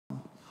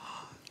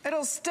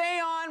It'll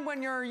stay on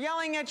when you're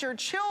yelling at your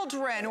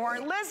children who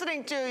aren't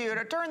listening to you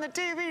to turn the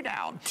TV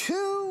down.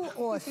 2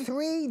 or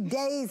 3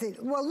 days.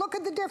 Well, look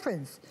at the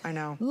difference. I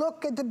know.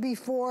 Look at the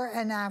before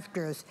and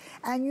afters.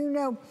 And you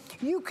know,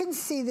 you can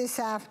see this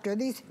after.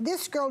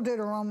 This girl did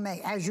her own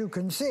makeup. As you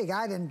can see,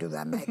 I didn't do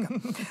that makeup.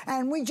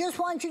 And we just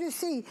want you to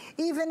see,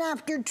 even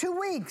after 2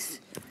 weeks.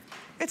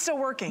 It's still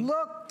working.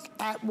 Look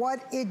at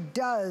what it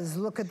does.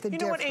 Look at the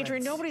difference. You know what,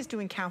 Adrienne? Nobody's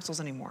doing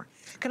capsules anymore.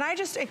 Can I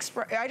just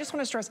I just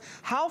want to stress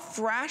how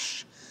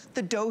fresh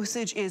the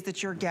dosage is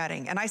that you're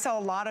getting. And I sell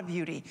a lot of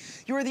beauty.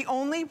 You are the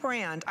only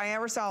brand I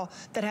ever sell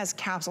that has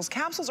capsules.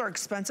 Capsules are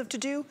expensive to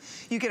do.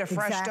 You get a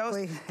fresh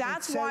dose.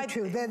 That's it's why. So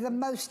true. They're the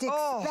most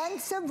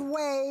expensive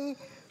way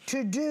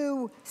to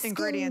do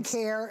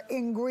skincare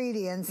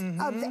ingredients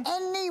of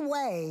any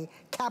way.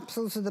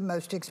 Capsules are the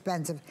most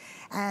expensive.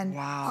 And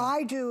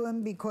I do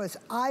them because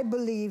I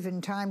believe in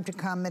time to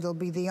come it'll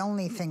be the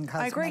only thing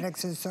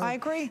cosmetics is. So I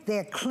agree.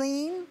 They're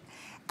clean,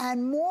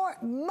 and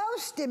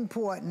most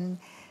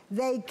important,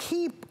 they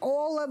keep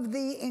all of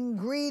the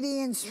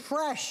ingredients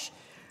fresh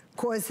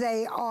because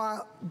they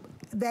are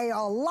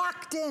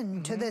locked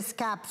into this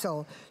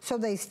capsule, so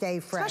they stay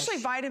fresh.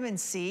 Especially vitamin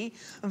C.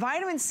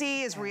 Vitamin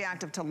C is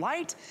reactive to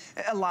light,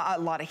 a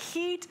lot of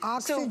heat.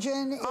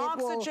 Oxygen.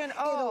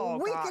 It'll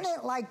weaken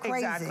it like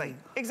crazy.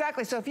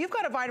 Exactly. So if you've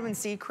got a vitamin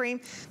C cream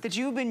that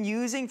you've been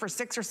using for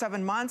 6 or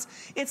 7 months,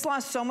 it's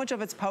lost so much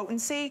of its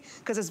potency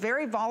because it's a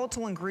very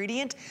volatile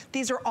ingredient.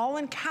 These are all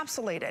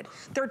encapsulated.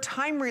 They're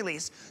time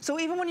release. So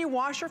even when you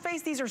wash your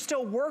face, these are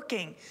still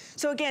working.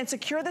 So again,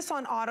 secure this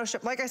on auto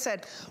ship. Like I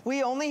said,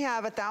 we only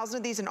have 1,000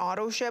 of these in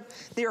auto ship.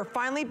 They are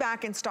finally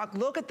back in stock.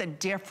 Look at the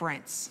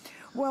difference.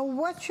 Well,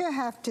 what you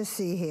have to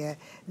see here,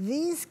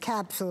 these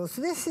capsules,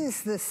 this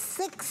is the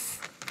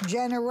 6th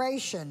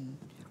generation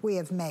we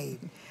have made.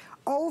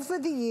 Over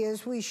the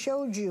years, we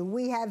showed you,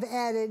 we have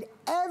added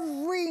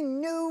every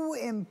new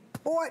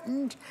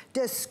important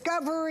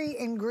discovery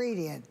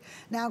ingredient.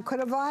 Now, could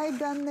have I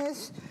done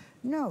this?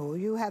 No,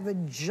 you have a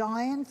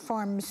giant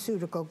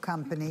pharmaceutical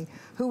company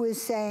who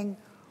is saying,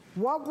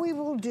 what we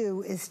will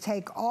do is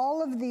take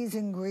all of these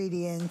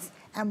ingredients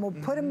and we'll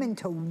put them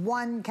into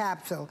one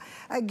capsule.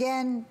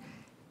 Again,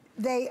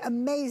 they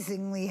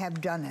amazingly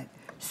have done it.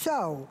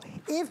 So,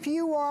 if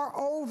you are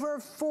over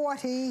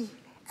 40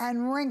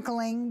 and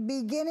wrinkling,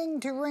 beginning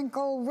to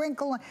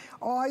wrinkle,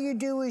 all you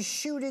do is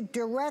shoot it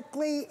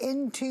directly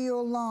into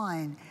your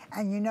line.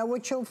 And you know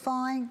what you'll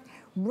find?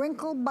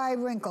 Wrinkle by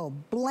wrinkle,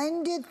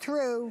 blend it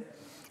through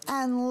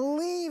and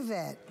leave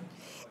it.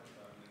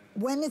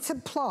 When it's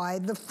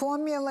applied, the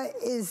formula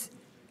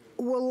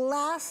will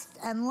last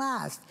and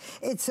last.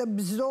 It's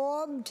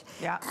absorbed,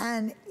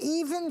 and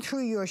even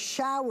through your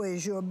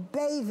showers, your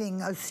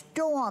bathing, a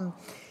storm,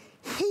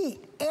 heat,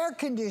 air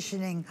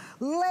conditioning,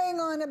 laying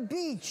on a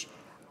beach.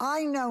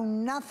 I know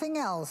nothing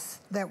else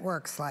that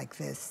works like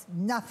this.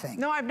 Nothing.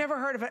 No, I've never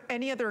heard of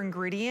any other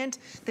ingredient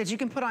that you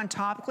can put on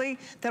topically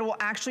that will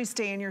actually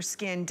stay in your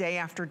skin day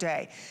after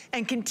day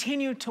and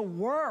continue to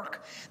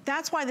work.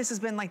 That's why this has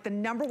been like the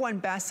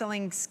 #1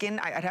 best-selling skin,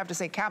 I'd have to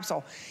say,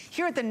 capsule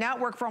here at the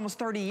network for almost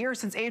 30 years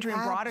since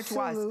Adrienne brought it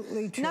to us.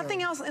 Absolutely true.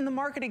 Nothing else in the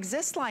market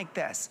exists like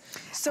this.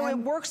 So it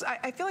works.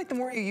 I feel like the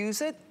more you use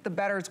it, the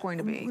better it's going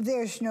to be.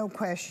 There's no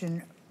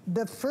question.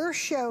 The first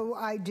show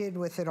I did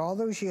with it all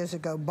those years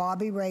ago,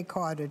 Bobby Ray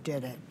Carter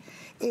did it.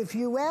 If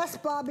you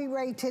ask Bobby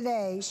Ray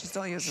today, she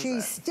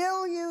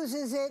still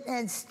uses it,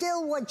 and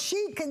still what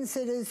she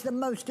considers the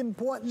most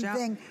important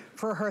thing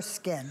for her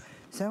skin.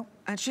 So,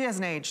 and she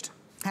hasn't aged.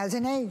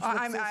 Hasn't aged.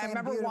 I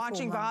remember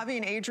watching Bobby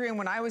and Adrienne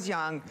when I was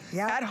young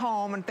at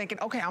home and thinking,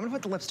 okay, I'm gonna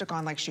put the lipstick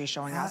on like she's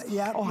showing us.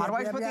 How do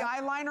I put the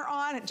eyeliner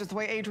on? Just the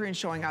way Adrienne's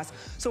showing us.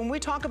 So when we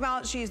talk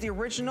about she's the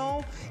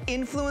original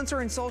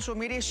influencer in social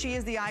media, she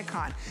is the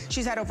icon.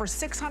 She's had over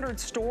 600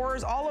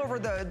 stores all over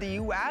the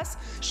US.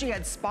 She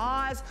had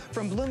spas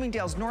from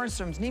Bloomingdale's,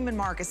 Nordstrom's, Neiman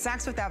Marcus,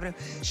 Saks Fifth Avenue.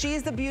 She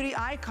is the beauty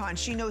icon.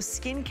 She knows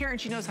skincare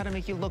and she knows how to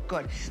make you look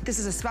good. This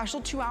is a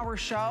special 2-hour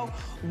show.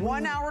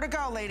 1 hour to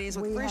go, ladies,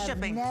 with free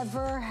shipping.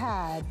 Never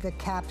had the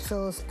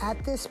capsules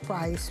at this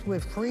price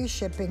with free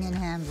shipping and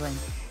handling.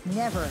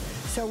 Never.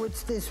 So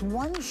it's this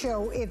one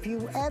show. If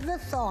you ever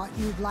thought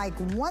you'd like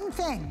one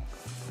thing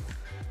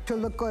to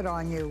look good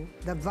on you,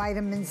 the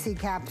vitamin C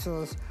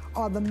capsules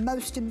are the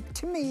most,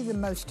 to me, the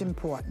most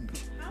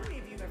important. How many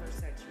of you have ever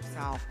said to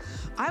yourself,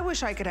 I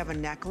wish I could have a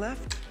neck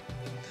lift?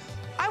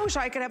 I wish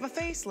I could have a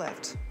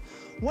facelift.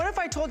 What if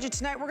I told you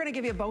tonight we're gonna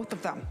give you both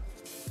of them?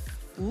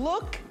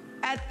 Look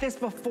at this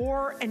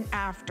before and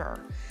after.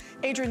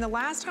 Adrienne, the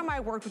last time I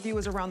worked with you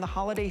was around the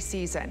holiday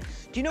season.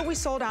 Do you know we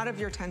sold out of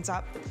your Tense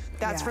Up?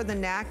 That's for the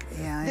neck.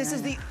 This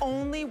is the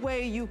only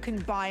way you can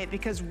buy it,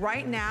 because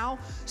right now,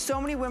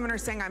 so many women are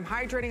saying, I'm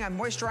hydrating, I'm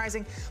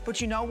moisturizing, but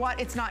you know what?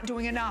 It's not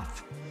doing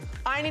enough.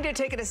 I need to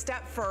take it a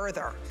step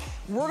further.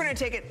 We're gonna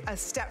take it a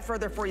step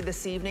further for you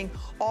this evening,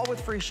 all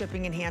with free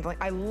shipping and handling.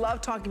 I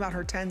love talking about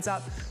her Tense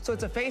Up. So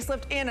it's a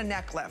facelift and a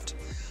neck lift.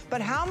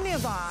 But how many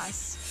of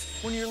us,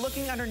 when you're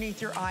looking underneath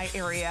your eye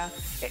area,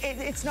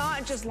 it's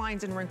not just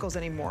lines and wrinkles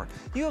anymore.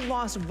 You have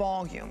lost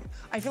volume.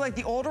 I feel like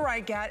the older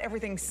I get,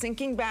 everything's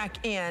sinking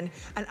back in,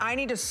 and I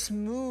need to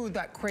smooth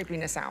that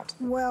crepiness out.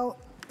 Well,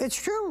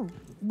 it's true.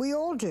 We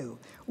all do.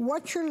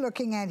 What you're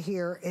looking at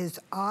here is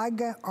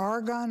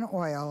argan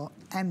oil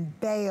and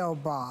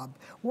baobab.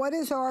 What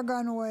is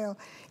argan oil?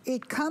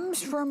 It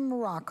comes from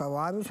Morocco.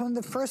 I was one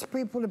of the first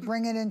people to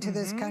bring it into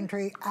this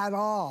country at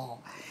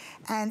all.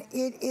 And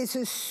it is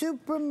a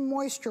super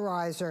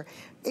moisturizer,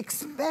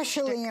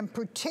 especially and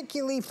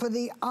particularly for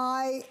the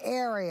eye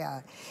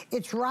area.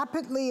 It's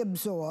rapidly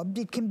absorbed.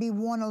 It can be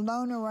worn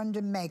alone or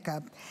under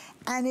makeup,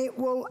 and it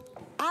will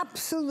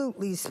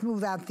absolutely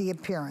smooth out the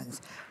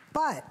appearance.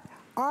 But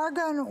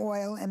argan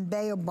oil and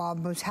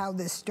baobab was how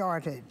this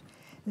started.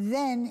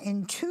 Then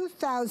in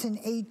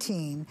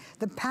 2018,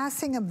 the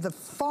passing of the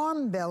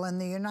Farm Bill in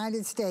the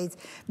United States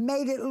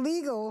made it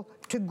legal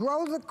to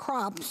grow the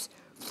crops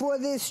for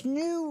this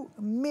new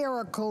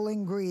miracle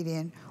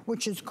ingredient,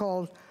 which is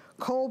called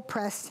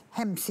cold-pressed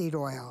hemp seed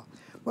oil.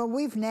 Well,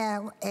 we've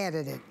now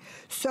added it.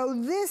 So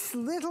this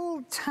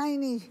little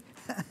tiny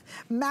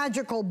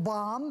magical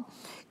bomb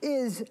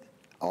is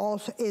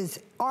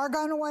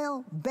argan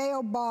oil,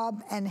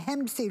 baobab, and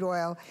hemp seed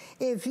oil.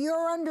 If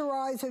your under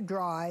eyes are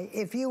dry,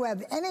 if you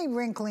have any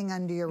wrinkling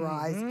under your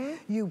eyes,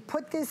 you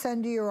put this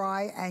under your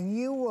eye and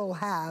you will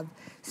have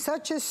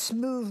such a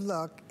smooth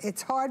look.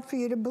 It's hard for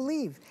you to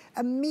believe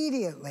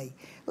immediately.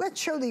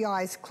 Let's show the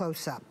eyes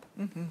close up.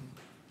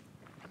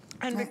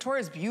 And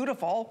Victoria's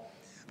beautiful.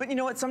 But you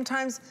know what,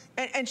 sometimes,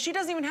 and she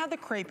doesn't even have the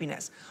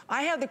crepiness.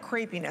 I have the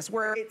crepiness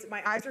where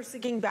my eyes are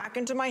sinking back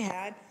into my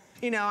head.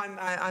 You know,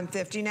 I'm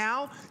 50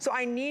 now, so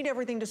I need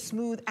everything to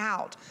smooth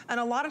out. And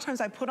a lot of times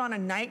I put on a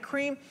night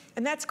cream,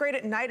 and that's great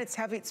at night, it's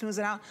heavy, it smooths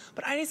it out,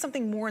 but I need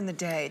something more in the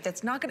day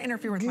that's not gonna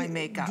interfere with my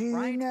makeup, right?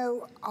 Do you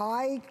know,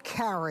 I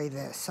carry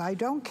this. I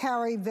don't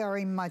carry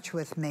very much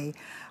with me.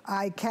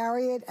 I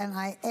carry it and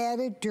I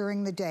add it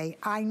during the day.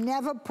 I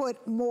never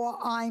put more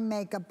eye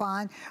makeup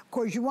on. Of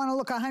course, you wanna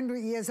look 100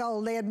 years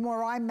old, add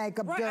more eye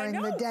makeup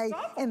during the day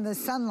in the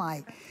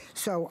sunlight.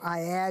 So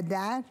I add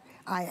that.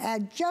 I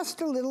add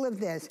just a little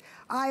of this.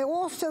 I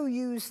also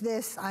use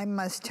this, I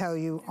must tell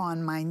you,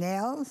 on my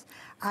nails.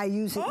 I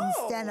use it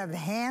instead of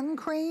hand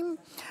cream.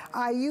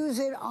 I use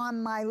it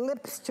on my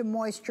lips to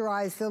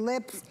moisturize the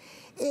lips.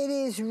 It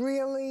is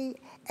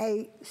really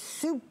a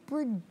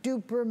super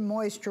duper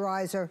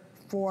moisturizer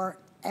for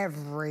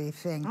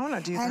everything. I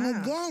wanna do that.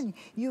 And again,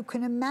 you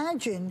can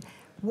imagine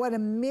what a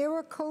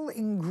miracle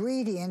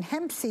ingredient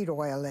hemp seed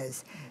oil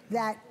is,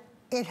 that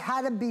it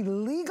had to be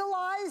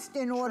legalized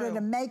in order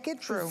to make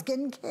it for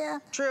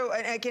skincare. True,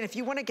 and again, if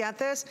you wanna get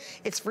this,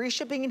 it's free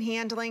shipping and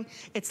handling.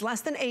 It's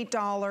less than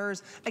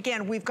 $8.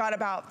 Again, we've got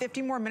about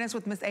 50 more minutes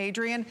with Miss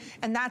Adrienne,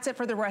 and that's it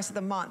for the rest of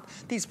the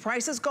month. These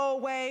prices go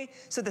away,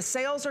 so the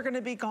sales are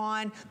gonna be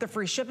gone, the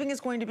free shipping is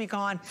going to be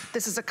gone.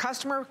 This is a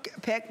customer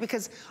pick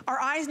because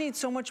our eyes need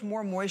so much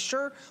more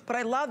moisture, but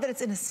I love that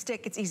it's in a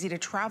stick, it's easy to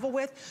travel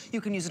with. You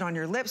can use it on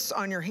your lips,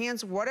 on your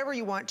hands, whatever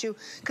you want to,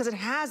 because it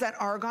has that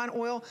argan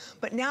oil,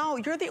 but now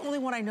you're the only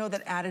one I know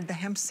that added the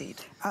hemp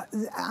seed.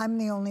 I'm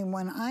the only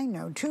one I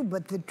know too,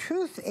 but the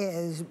truth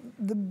is,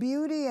 the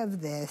beauty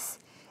of this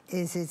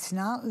is it's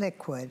not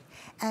liquid.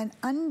 And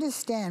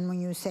understand when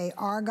you say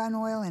argan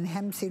oil and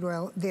hemp seed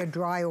oil, they're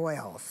dry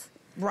oils.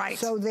 Right.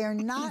 So they're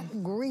not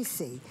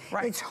greasy.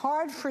 Right. It's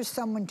hard for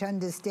someone to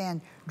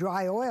understand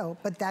dry oil,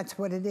 but that's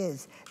what it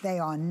is. They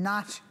are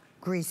not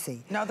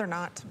greasy. No, they're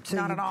not. So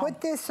not at all.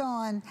 Put this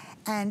on,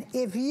 and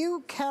if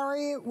you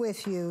carry it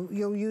with you,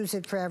 you'll use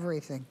it for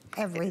everything.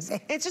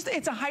 Everything. It's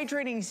a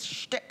hydrating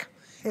shtick.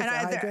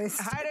 It's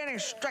hydrating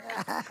shtick.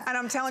 And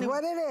I'm telling you,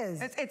 what it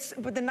is.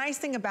 But the nice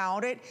thing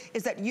about it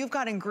is that you've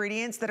got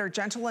ingredients that are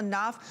gentle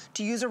enough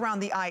to use around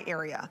the eye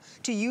area,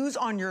 to use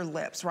on your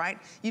lips, right?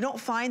 You don't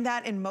find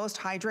that in most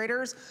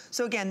hydrators.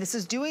 So again, this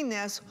is doing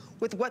this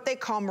with what they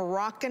call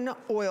Moroccan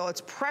oil.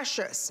 It's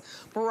precious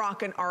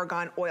Moroccan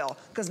argan oil,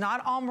 because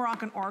not all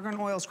Moroccan argan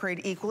oils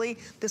created equally.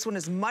 This one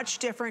is much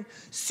different,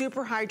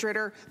 super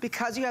hydrator,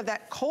 because you have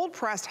that cold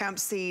pressed hemp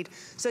seed.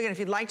 So again, if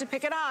you'd like to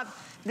pick it up,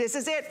 this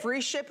is it, free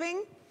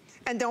shipping.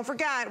 And don't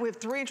forget, we have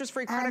 3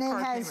 interest-free credit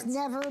card payments. And it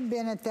has never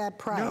been at that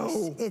price.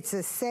 No. It's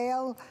a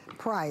sale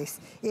price.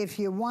 If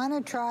you want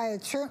to try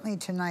it, certainly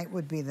tonight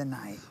would be the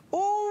night.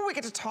 Oh, we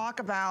get to talk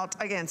about,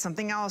 again,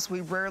 something else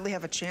we rarely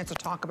have a chance to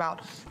talk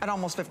about at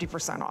almost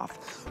 50%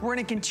 off. We're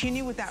gonna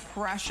continue with that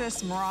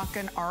precious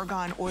Moroccan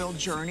argan oil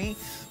journey.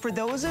 For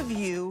those of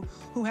you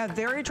who have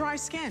very dry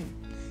skin,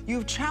 you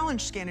have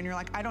challenged skin and you're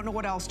like, I don't know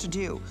what else to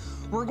do.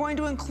 We're going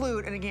to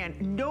include, and again,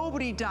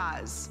 nobody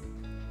does,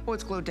 oh,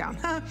 it's glued down.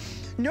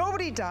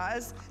 Nobody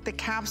does the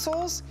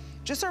capsules.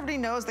 Just so everybody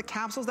knows, the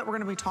capsules that we're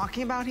gonna be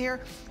talking about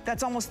here,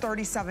 that's almost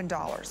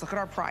 $37. Look at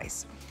our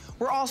price.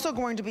 We're also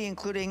going to be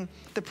including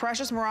the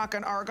precious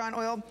Moroccan argan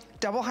oil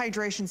double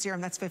hydration serum,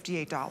 that's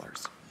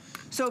 $58.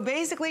 So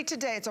basically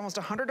today, it's almost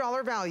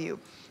 $100 value.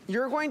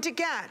 You're going to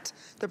get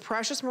the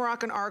precious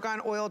Moroccan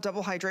argan oil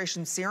double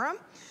hydration serum.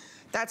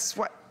 That's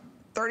what,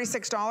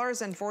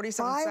 $36.47.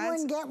 Buy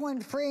one, get one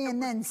free,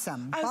 and then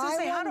some. I was Buy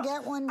say, one,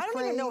 get one free, I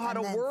don't even know how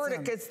to word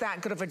some. it gets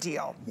that good of a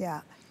deal.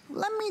 Yeah.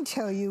 Let me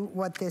tell you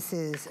what this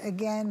is.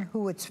 Again,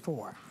 who it's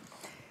for.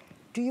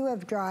 Do you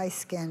have dry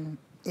skin?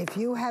 If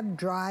you have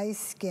dry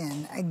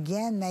skin,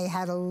 again, they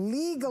had to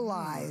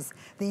legalize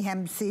the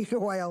hemp seed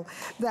oil,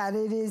 that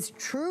it is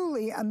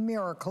truly a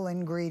miracle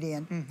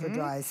ingredient for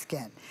dry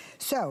skin.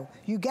 So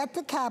you get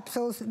the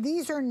capsules.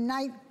 These are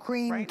night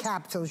cream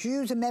capsules. You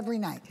use them every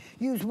night.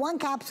 Use one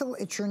capsule,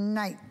 it's your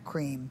night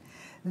cream.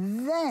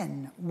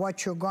 Then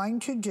what you're going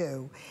to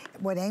do,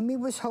 what Amy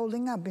was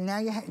holding up,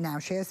 now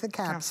she has the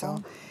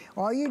capsule.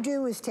 All you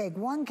do is take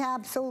one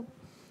capsule,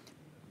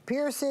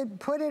 pierce it,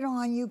 put it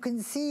on. You can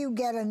see you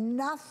get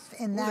enough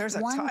in that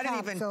one capsule.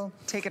 I didn't even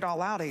take it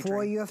all out, Adrienne.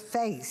 For your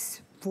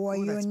face, for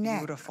your neck.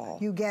 Beautiful.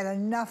 You get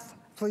enough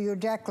for your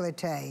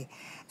décolleté.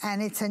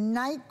 And it's a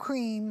night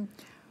cream.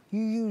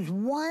 You use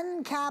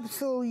one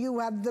capsule, you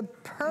have the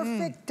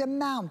perfect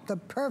amount, the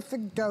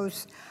perfect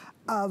dose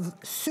of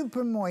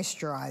super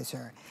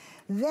moisturizer.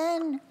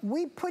 Then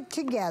we put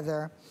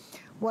together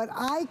what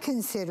I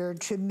consider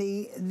to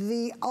be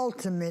the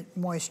ultimate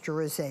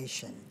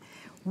moisturization.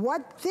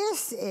 What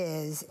this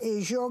is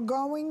you're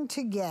going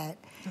to get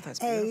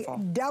a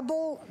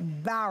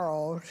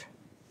double-barreled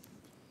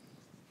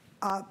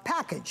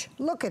package.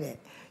 Look at it.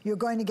 You're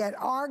going to get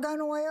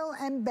argan oil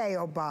and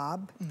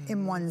baobab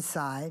in one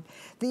side.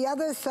 The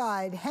other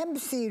side, hemp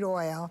seed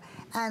oil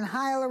and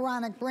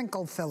hyaluronic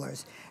wrinkle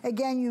fillers.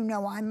 Again, you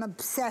know I'm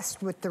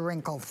obsessed with the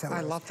wrinkle fillers.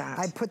 I love that.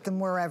 I put them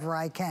wherever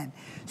I can.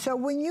 So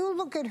when you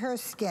look at her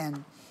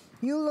skin,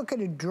 you look at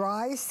a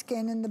dry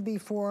skin in the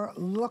before,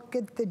 look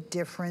at the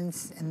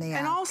difference in the after.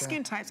 And all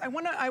skin types. I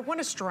want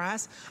to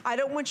stress, I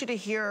don't want you to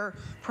hear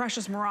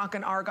precious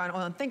Moroccan argan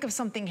oil and think of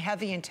something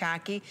heavy and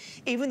tacky.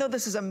 Even though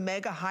this is a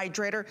mega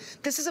hydrator,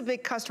 this is a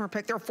big customer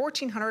pick. There are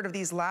 1,400 of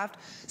these left.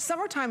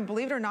 Summertime,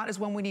 believe it or not, is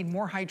when we need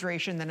more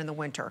hydration than in the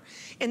winter.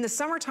 In the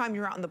summertime,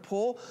 you're out in the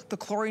pool, the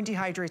chlorine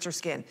dehydrates your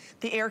skin.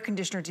 The air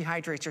conditioner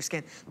dehydrates your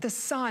skin. The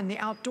sun, the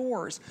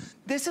outdoors.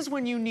 This is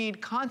when you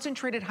need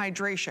concentrated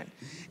hydration.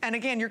 And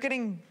again, you're getting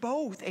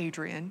both,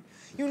 Adrienne.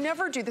 You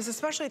never do this,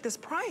 especially at this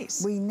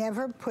price. We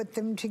never put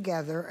them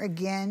together.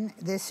 Again,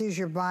 this is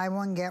your buy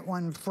one, get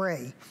one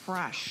free.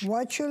 Fresh.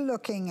 What you're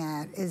looking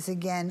at is,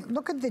 again,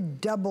 look at the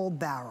double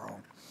barrel.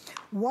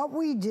 What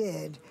we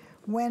did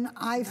when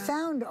I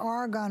found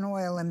argan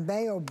oil and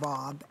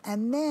baobab,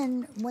 and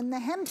then when the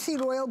hemp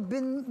seed oil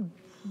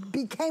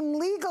became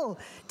legal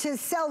to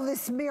sell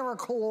this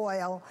miracle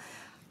oil,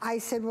 I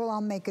said, well,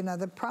 I'll make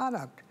another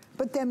product.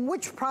 But then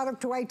which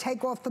product do I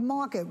take off the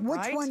market?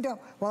 Which one don't?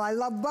 Well, I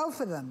love both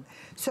of them.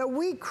 So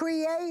we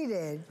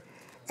created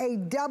a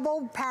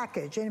double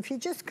package. And if you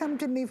just come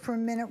to me for a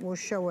minute, we'll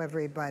show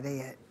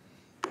everybody it.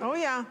 Oh,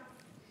 yeah.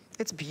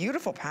 It's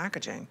beautiful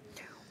packaging.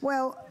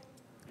 Well,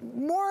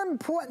 more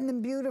important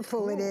than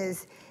beautiful it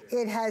is,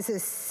 it has a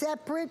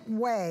separate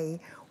way.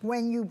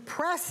 When you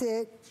press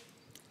it,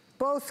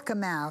 both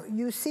come out.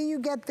 You see you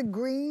get the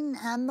green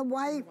and the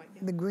white?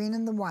 The green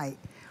and the white.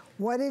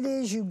 What it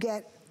is, you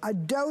get a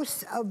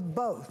dose of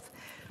both.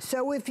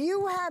 So if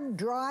you have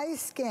dry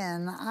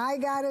skin, I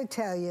gotta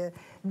tell you,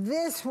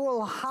 this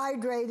will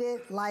hydrate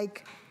it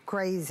like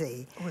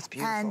crazy. Oh, it's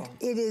beautiful. And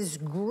it is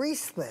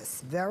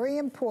greaseless. Very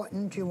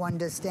important you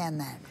understand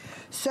that.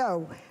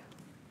 So,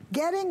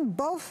 getting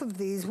both of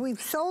these,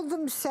 we've sold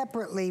them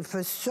separately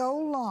for so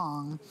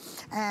long,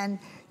 and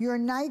your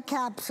night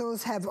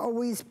capsules have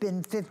always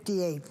been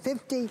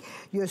 $58.50.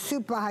 Your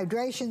super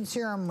hydration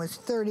serum was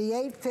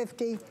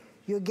 $38.50.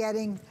 You're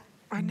getting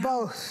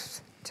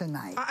both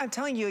tonight. I'm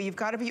telling you, you've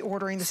got to be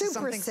ordering. This is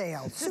something. It's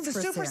a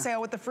super sale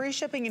with the free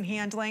shipping and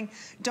handling.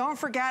 Don't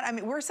forget, I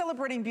mean, we're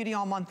celebrating beauty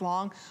all month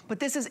long, but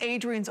this is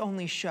Adrienne's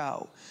only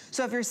show.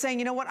 So if you're saying,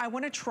 you know what, I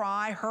want to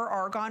try her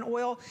argan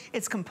oil,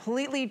 it's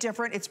completely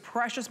different. It's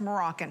precious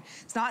Moroccan.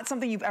 It's not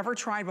something you've ever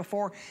tried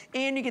before.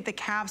 And you get the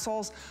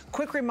capsules.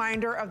 Quick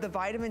reminder of the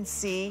vitamin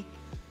C.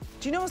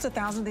 Do you know it's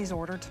 1,000 of these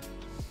ordered?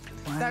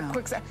 Wow. That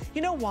quick,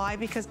 you know why?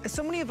 Because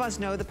so many of us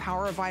know the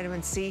power of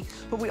vitamin C,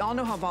 but we all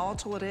know how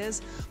volatile it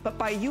is. But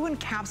by you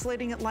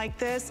encapsulating it like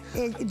this,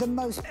 the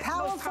most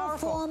powerful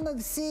form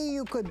of C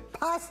you could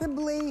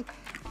possibly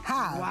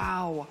have.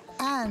 Wow.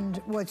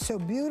 And what's so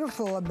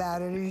beautiful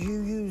about it is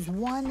you use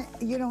one,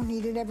 you don't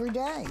need it every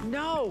day.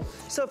 No.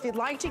 So if you'd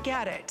like to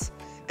get it,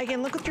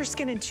 again, look at your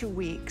skin in 2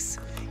 weeks.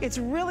 It's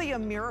really a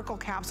miracle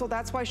capsule.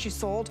 That's why she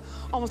sold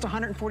almost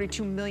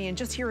 142 million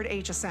just here at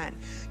HSN.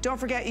 Don't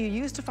forget, you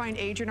used to find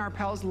Adrienne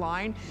Arpel's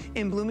line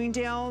in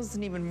Bloomingdale's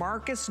and even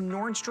Marcus,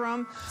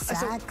 Nordstrom,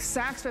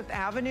 Saks Fifth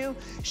Avenue.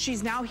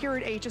 She's now here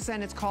at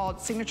HSN. It's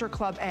called Signature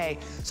Club A.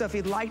 So if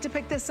you'd like to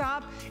pick this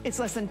up, it's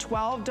less than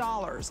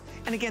 $12.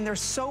 And again, they're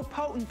so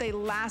potent, they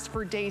last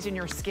for days in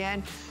your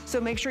skin.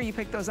 So make sure you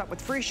pick those up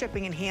with free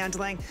shipping and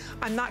handling.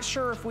 I'm not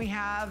sure if we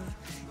have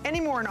any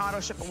more in auto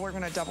ship, but we're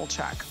gonna double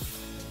check.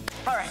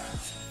 All right,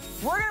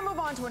 We're gonna move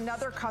on to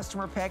another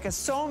customer pick, as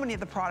so many of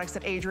the products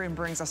that Adrienne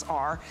brings us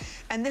are.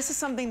 And this is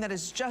something that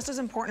is just as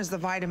important as the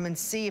vitamin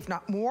C, if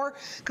not more,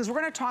 because we're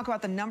gonna talk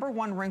about the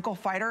 #1 wrinkle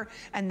fighter,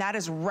 and that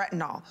is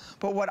retinol.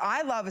 But what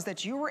I love is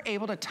that you were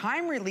able to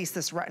time release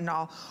this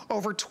retinol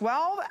over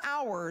 12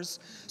 hours,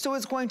 so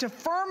it's going to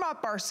firm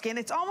up our skin.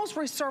 It's almost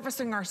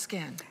resurfacing our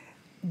skin.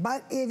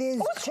 But it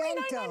is it's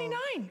gentle.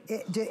 $29.99.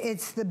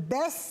 It's the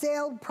best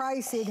sale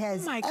price it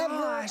has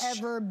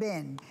ever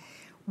been.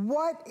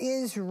 What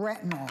is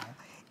retinol?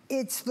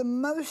 It's the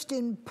most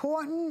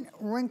important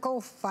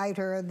wrinkle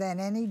fighter that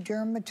any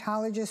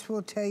dermatologist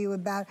will tell you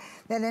about,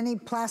 that any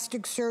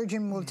plastic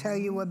surgeon will tell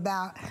you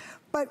about.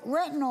 But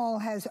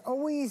retinol has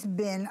always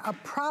been a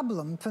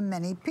problem for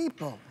many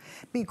people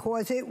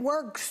because it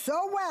works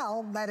so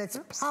well that it's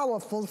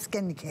powerful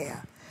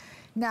skincare.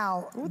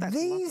 Now,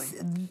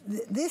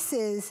 this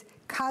is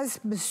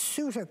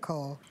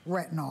cosmeceutical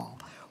retinol.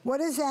 What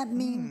does that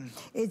mean?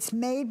 It's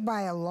made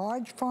by a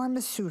large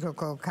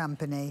pharmaceutical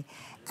company,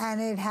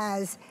 and it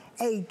has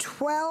a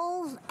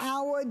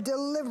 12-hour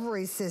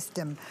delivery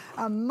system,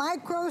 a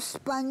micro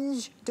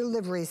sponge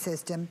delivery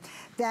system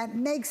that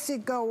makes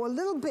it go a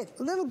little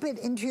bit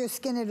into your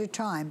skin at a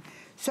time.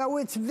 So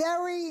it's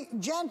very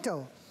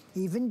gentle.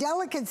 Even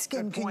delicate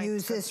skin can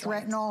use this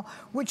retinol,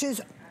 which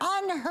is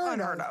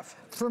unheard of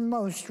for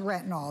most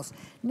retinols.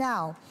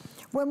 Now,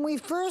 when we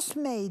first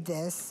made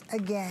this,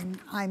 again,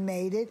 I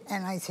made it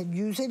and I said,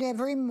 use it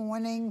every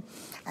morning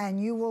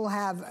and you will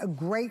have a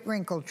great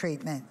wrinkle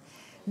treatment.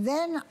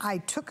 Then I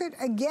took it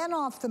again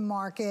off the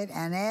market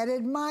and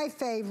added my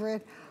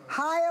favorite,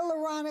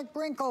 hyaluronic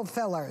wrinkle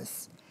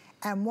fillers.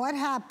 And what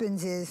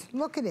happens is,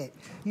 look at it.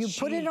 You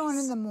put it on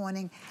in the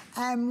morning,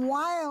 and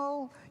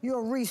while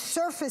you're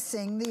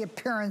resurfacing the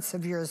appearance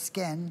of your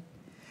skin,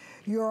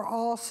 you're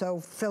also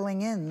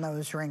filling in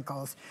those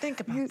wrinkles. Think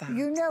about that.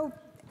 You know,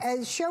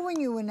 as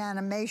showing you an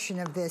animation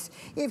of this,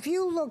 if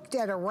you looked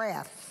at a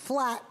raft,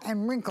 flat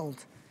and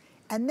wrinkled,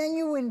 and then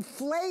you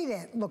inflate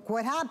it, look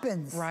what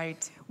happens.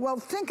 Right. Well,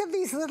 think of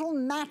these little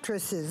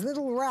mattresses,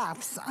 little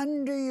rafts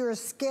under your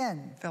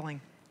skin.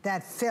 Filling.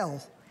 That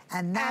fill.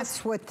 And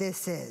that's what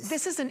this is.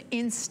 This is an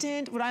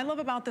instant. What I love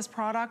about this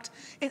product,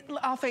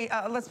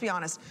 let's be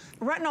honest,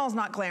 retinol is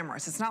not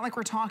glamorous. It's not like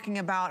we're talking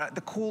about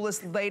the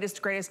coolest,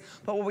 latest, greatest,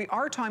 but what we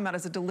are talking about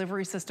is a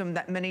delivery system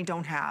that many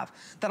don't have,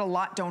 that a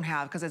lot don't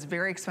have, because it's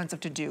very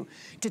expensive to do.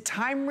 To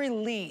time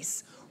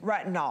release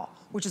retinol,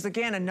 which is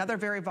again another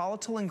very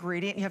volatile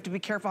ingredient. You have to be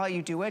careful how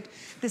you do it.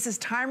 This is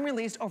time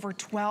released over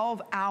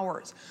 12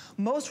 hours.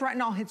 Most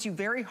retinol hits you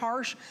very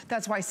harsh.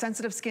 That's why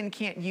sensitive skin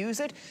can't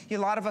use it. A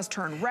lot of us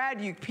turn red,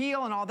 you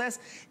peel and all this.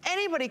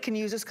 Anybody can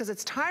use this because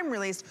it's time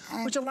released,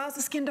 which allows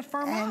the skin to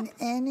firm up. And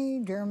any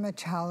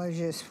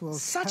dermatologist will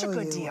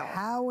tell you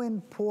how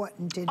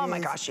important it is. Oh my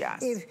gosh,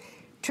 yes.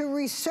 To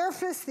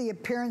resurface the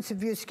appearance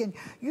of your skin,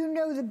 you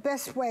know the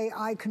best way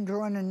I can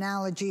draw an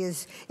analogy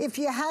is if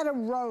you had a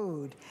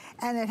road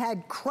and it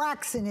had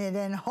cracks in it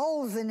and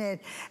holes in it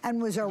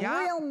and was a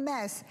real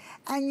mess,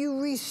 and you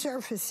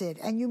resurface it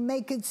and you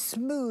make it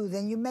smooth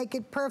and you make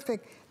it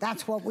perfect,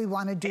 that's what we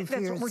want to do for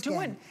your skin. That's what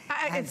we're doing.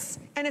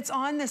 And it's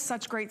on this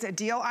such great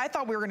deal. I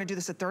thought we were going to do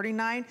this at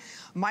 $39.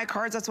 My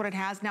cards, that's what it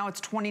has. Now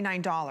it's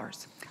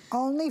 $29.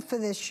 Only for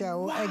this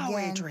show. Wow,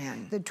 again,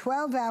 Adrienne. The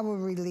 12-hour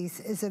release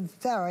is a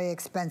very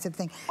expensive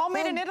thing. All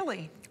made in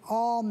Italy.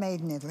 All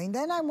made in Italy.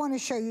 Then I want to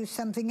show you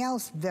something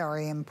else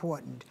very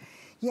important.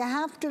 You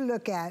have to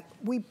look at,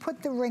 we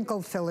put the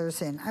wrinkle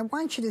fillers in. I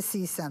want you to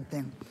see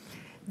something.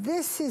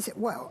 This is,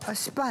 well, a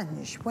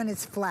sponge when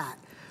it's flat.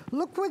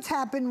 Look what's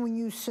happened when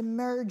you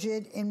submerge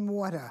it in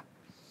water.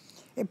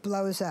 It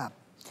blows up.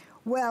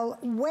 Well,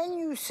 when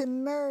you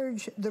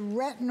submerge the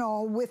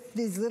retinol with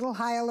these little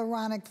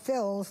hyaluronic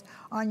fills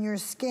on your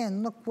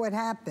skin, look what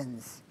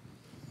happens.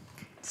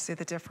 See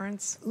the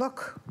difference?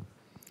 Look,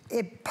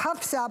 it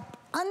puffs up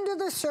under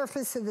the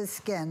surface of the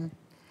skin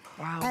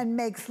and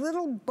makes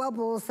little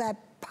bubbles that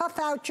puff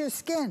out your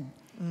skin.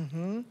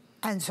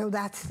 And so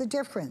that's the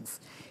difference.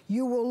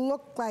 You will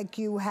look like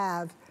you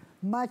have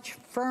much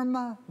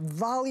firmer,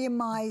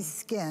 volumized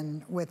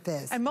skin with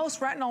this. And most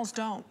retinols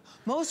don't.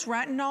 Most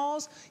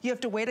retinols, you have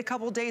to wait a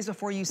couple days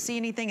before you see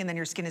anything, and then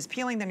your skin is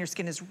peeling, then your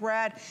skin is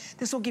red.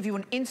 This will give you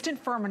an instant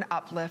firm and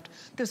uplift.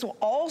 This will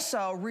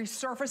also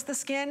resurface the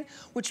skin,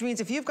 which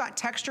means if you've got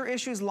texture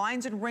issues,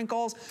 lines and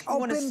wrinkles,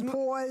 open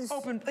pores,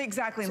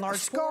 exactly,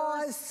 enlarged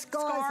pores,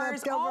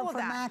 scars left over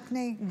from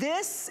acne.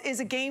 This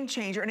is a game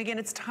changer, and again,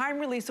 it's time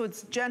release, so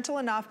it's gentle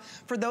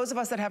enough for those of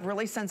us that have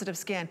really sensitive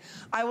skin.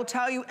 I will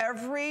tell you,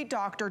 every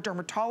doctor,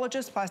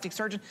 dermatologist, plastic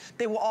surgeon,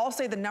 they will all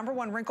say the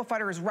 #1 wrinkle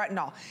fighter is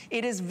retinol.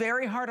 It is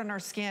very hard on our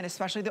skin,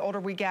 especially the older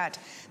we get.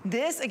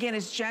 This, again,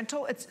 is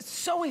gentle. It's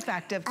so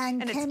effective,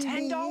 and it's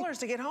 $10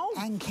 to get home.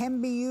 And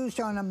can be used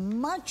on a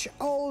much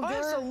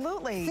older,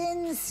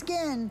 thin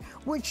skin,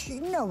 which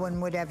no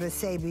one would ever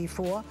say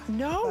before.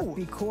 No. But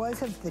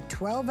because of the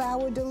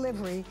 12-hour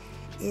delivery,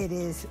 it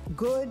is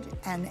good,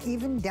 and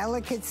even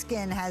delicate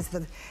skin has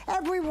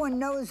everyone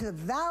knows the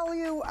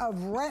value of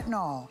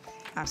retinol.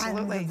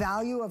 Absolutely. And the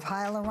value of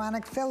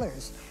hyaluronic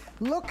fillers.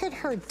 Look at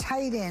her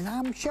tight in.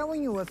 I'm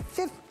showing you a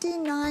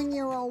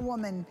 59-year-old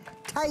woman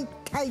tight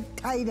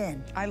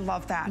in. I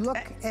love that. Look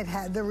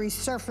at the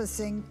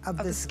resurfacing of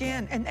the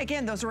skin. And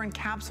again, those are in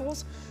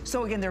capsules.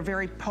 So again, they're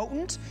very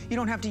potent. You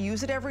don't have to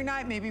use it every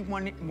night, maybe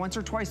once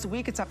or twice a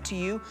week, it's up to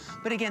you.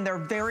 But again, they're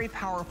very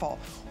powerful.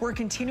 We're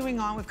continuing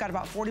on. We've got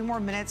about 40 more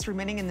minutes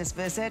remaining in this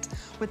visit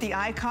with the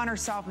icon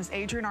herself, Miss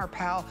Adrienne, our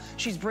pal.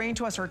 She's bringing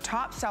to us her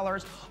top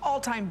sellers,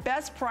 all-time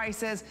best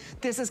prices.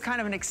 This is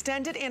kind of an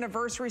extended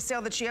anniversary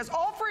sale that she has,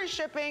 all free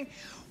shipping.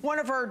 One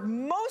of her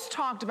most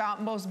talked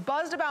about, most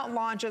buzzed about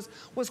launches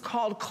was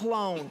called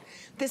Clone.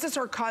 This is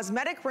her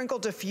cosmetic wrinkle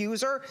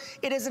diffuser.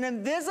 It is an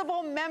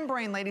invisible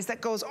membrane, ladies,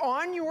 that goes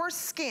on your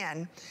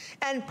skin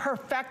and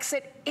perfects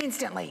it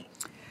instantly.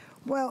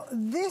 Well,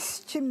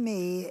 this to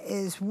me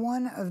is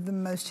one of the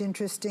most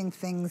interesting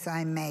things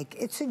I make.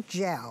 It's a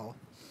gel,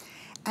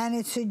 and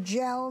it's a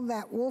gel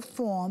that will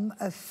form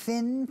a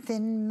thin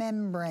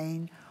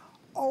membrane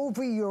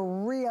over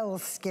your real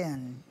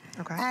skin.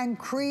 Okay. And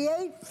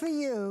create for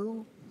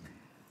you,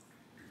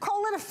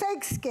 call it a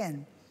fake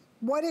skin.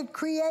 What it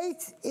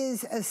creates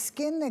is a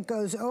skin that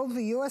goes over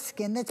your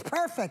skin that's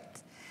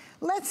perfect.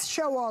 Let's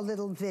show our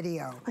little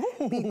video.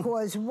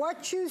 Because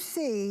what you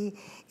see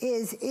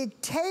is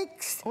it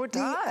takes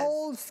the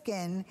old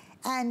skin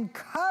and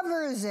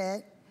covers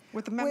it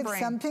with a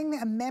membrane.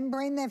 A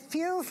membrane that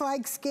feels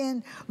like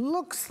skin,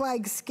 looks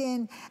like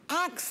skin,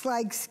 acts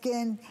like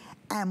skin.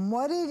 And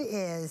what it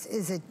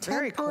is a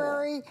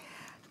temporary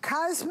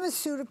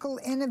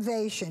cosmeceutical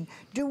innovation.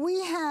 Do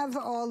we have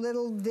our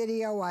little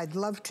video? I'd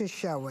love to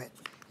show it.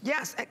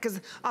 Yes,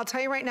 because I'll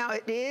tell you right now,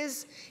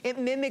 it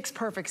mimics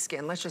perfect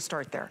skin. Let's just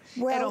start there.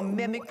 Well, it'll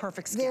mimic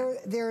perfect skin.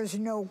 There's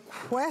no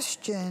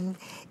question.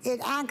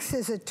 It acts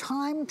as a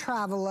time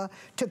traveler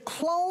to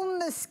clone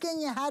the skin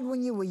you had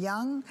when you were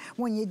young,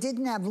 when you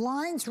didn't have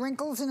lines,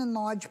 wrinkles, and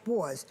enlarged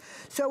pores.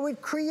 So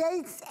it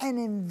creates an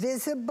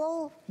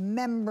invisible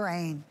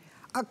membrane,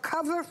 a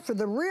cover for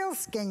the real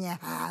skin you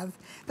have.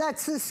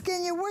 That's the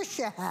skin you wish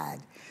you had.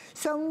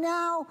 So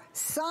now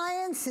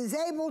science is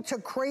able to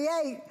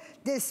create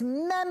this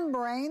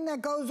membrane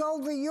that goes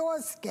over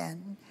your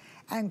skin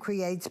and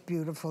creates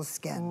beautiful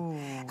skin.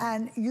 Ooh.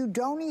 And you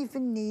don't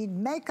even need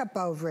makeup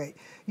over it.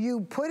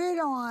 You put it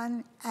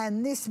on,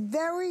 and this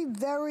very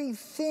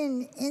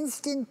thin,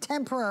 instant,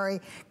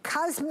 temporary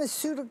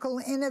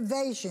cosmeceutical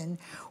innovation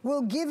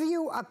will give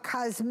you a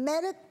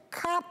cosmetic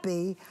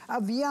copy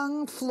of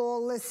young,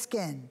 flawless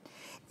skin.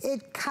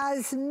 It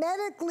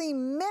cosmetically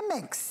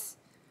mimics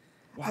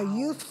a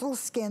youthful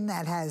skin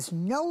that has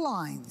no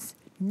lines,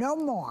 no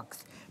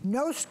marks,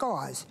 no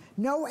scars,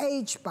 no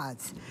age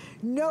spots,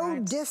 no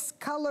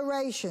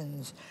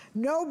discolorations,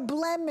 no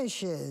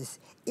blemishes.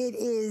 It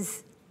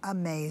is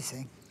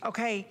amazing.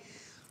 Okay.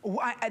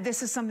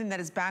 This is something that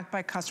is backed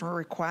by customer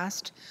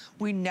request.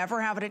 We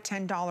never have it at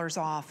 $10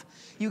 off.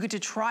 You get to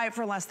try it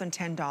for less than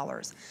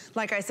 $10.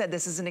 Like I said,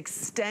 this is an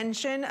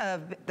extension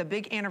of the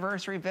big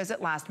anniversary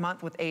visit last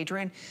month with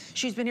Adrienne.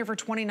 She's been here for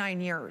 29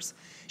 years.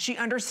 She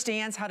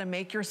understands how to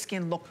make your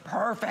skin look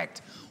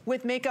perfect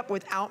with makeup,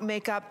 without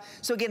makeup.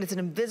 So again, it's an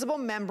invisible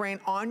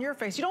membrane on your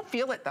face. You don't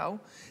feel it though.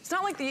 It's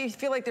not like you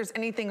feel like there's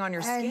anything on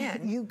your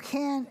skin. You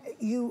can't,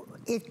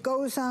 it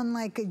goes on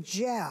like a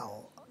gel.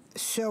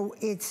 So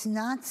it's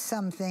not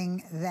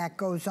something that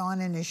goes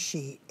on in a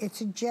sheet. It's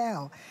a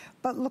gel.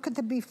 But look at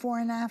the before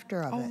and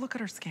after of it. Oh, look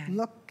at her skin.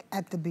 Look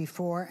at the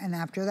before and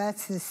after.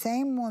 That's the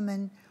same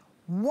woman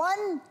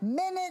 1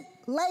 minute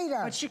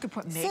later. But she could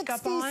put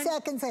makeup on. 60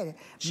 seconds later.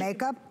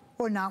 Makeup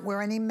or not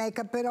wear any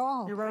makeup at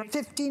all. You're right.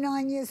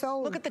 59 years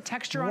old. Look at the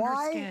texture on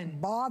her skin.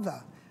 Why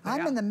bother?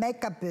 I'm in the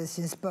makeup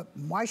business, but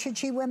why should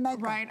she wear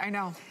makeup? Right, I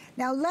know.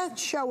 Now let's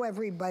show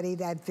everybody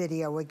that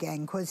video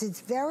again, because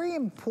it's very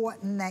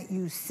important that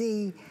you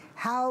see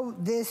how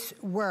this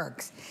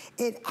works.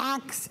 It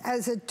acts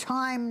as a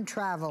time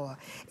traveler.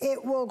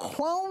 It will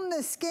clone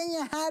the skin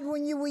you had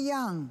when you were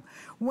young,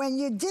 when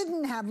you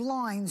didn't have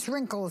lines,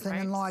 wrinkles, and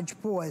enlarged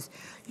pores.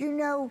 You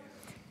know,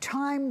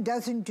 time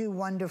doesn't do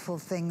wonderful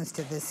things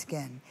to the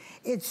skin.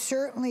 It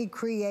certainly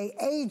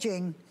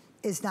aging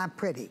is not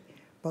pretty.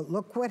 But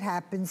look what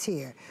happens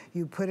here.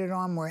 You put it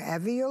on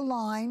wherever you're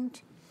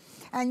lined,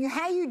 and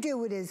how you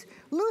do it is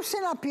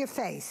loosen up your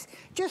face.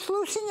 Just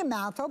loosen your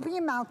mouth, open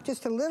your mouth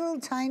just a little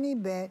tiny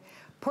bit,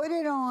 put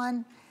it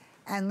on,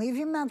 and leave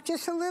your mouth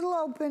just a little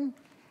open,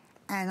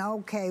 and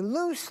okay,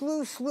 loose,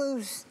 loose,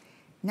 loose.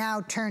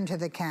 Now turn to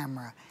the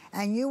camera,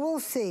 and you will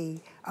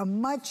see a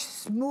much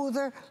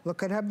smoother,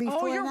 look at her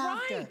before and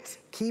after. Right.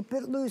 Keep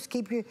it loose,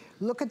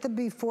 look at the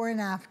before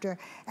and after,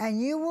 and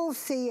you will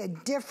see a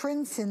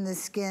difference in the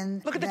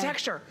skin. Look at the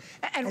texture.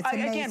 And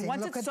again,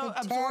 once it so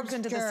absorbs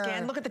into the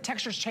skin, look at the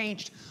texture's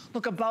changed.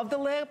 Look above the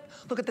lip,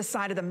 look at the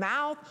side of the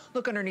mouth,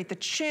 look underneath the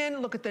chin,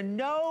 look at the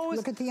nose.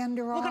 Look at the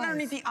under eyes. Look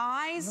underneath the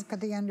eyes. Look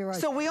at the under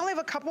eyes. So we only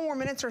have a couple more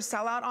minutes or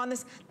sellout on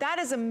this. That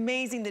is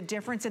amazing, the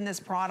difference in this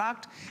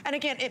product. And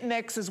again, it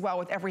mixes well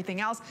with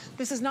everything else.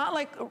 This is not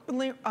like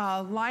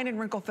line and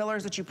wrinkle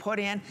fillers that you put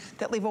in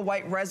that leave a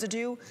white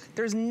residue.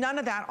 There's none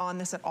of that on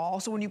this at all.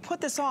 So when you put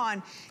this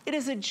on, it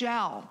is a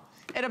gel.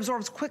 It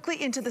absorbs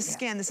quickly into the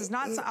skin. This is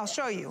not, I'll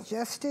show you.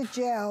 Just a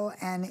gel,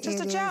 and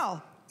just a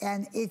gel.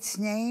 And its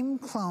name,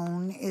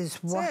 Clone, is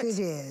what it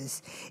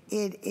is.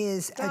 It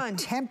is a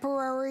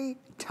temporary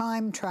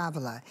time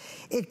traveler.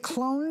 It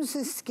clones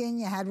the skin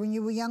you had when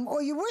you were young,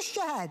 or you wish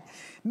you had.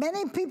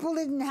 Many people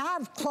didn't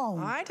have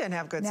clone. I didn't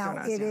have good skin when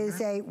I was younger. Now,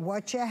 it is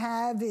what you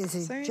have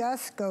is it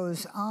just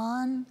goes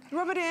on. You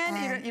rub it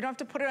in, you don't have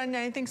to put it on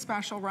anything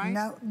special, right?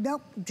 No,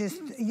 nope,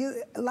 just,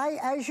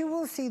 as you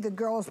will see, the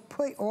girls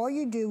all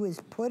you do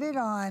is put it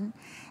on,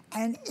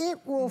 and it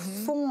will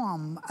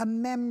form a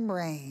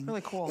membrane.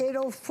 Really cool.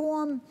 It'll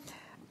form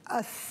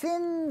a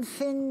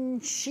thin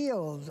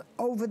shield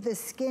over the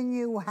skin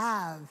you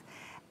have,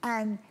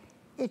 and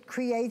it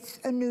creates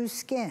a new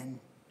skin,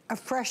 a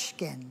fresh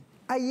skin,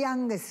 a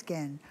younger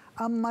skin,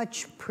 a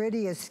much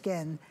prettier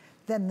skin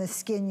than the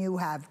skin you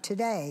have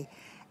today.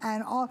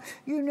 And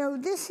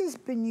this has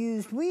been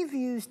used, we've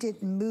used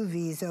it in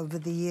movies over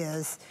the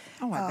years.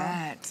 Oh, I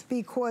bet.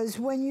 Because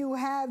when you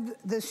have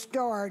the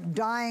star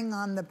dying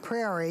on the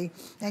prairie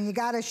and you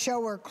gotta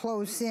show her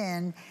close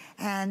in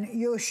and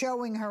you're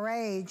showing her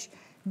age,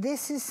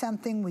 this is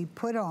something we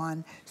put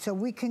on so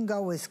we can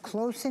go as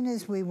close in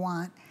as we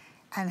want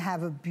and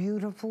have a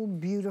beautiful,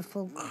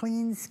 beautiful,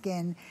 clean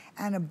skin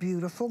and a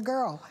beautiful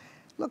girl.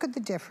 Look at the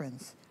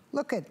difference.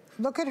 Look at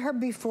her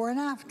before and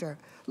after.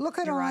 Look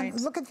at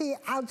look at the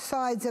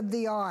outsides of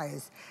the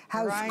eyes.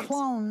 How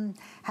Clone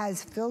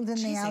has filled in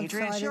the outside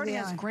Adrienne, of the eye. she already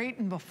has great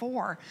and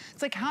before.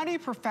 It's like, how do you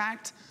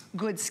perfect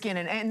good skin?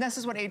 And this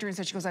is what Adrienne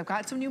said. She goes, I've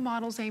got some new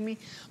models, Amy,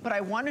 but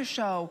I want to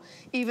show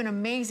even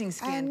amazing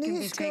skin can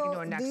be taken to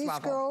a next level. These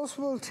girls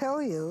will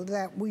tell you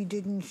that we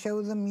didn't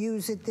show them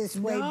use it this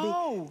way.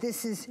 No.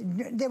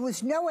 There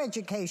was no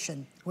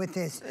education with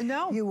this.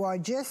 No. You are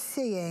just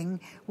seeing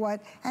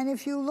and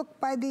if you look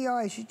by the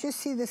eyes, you just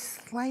see the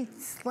slight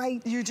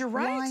You're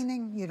right.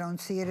 lining. You don't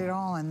see it at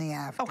all in the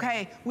after.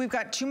 Okay, we've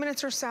got 2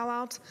 minutes or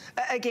sellouts.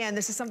 Again,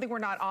 this is something we're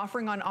not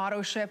offering on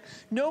auto ship.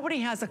 Nobody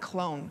has a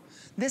clone.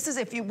 This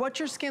is what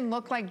your skin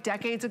looked like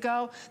decades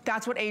ago,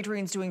 that's what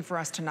Adrienne's doing for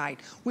us tonight.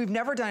 We've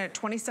never done it at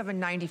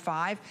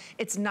 $27.95.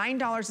 It's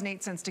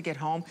 $9.08 to get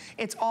home.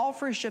 It's all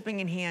free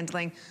shipping and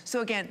handling. So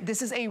again,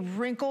 this is a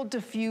wrinkle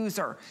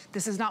diffuser.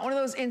 This is not one of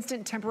those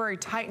instant temporary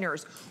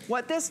tighteners.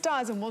 What this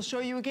does, and we'll show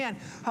you again,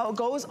 how it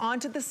goes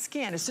onto the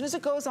skin. As soon as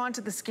it goes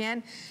onto the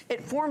skin,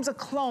 it forms a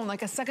clone,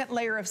 like a second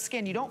layer of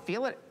skin. You don't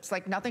feel it. It's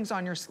like nothing's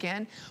on your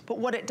skin. But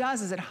what it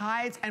does is it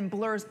hides and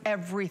blurs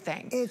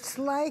everything. It's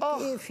like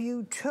if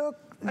you took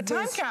a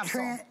time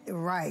capsule.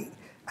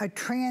 A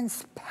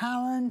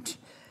transparent,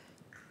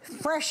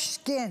 fresh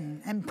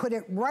skin and put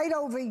it right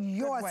over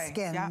your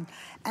skin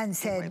and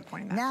said,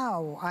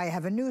 now I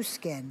have a new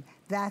skin.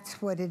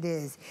 That's what it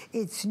is.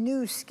 It's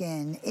new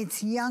skin,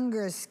 it's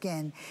younger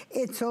skin.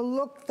 It's a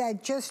look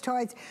that just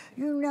hides,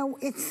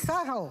 it's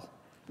subtle.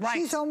 Right.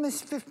 She's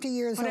almost 50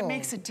 years old. But it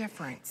makes a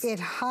difference.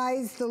 It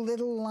hides the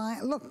little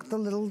line, look, the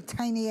little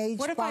tiny age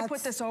spots. What if I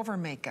put this over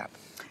makeup?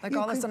 Like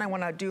all of a sudden I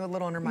want to do a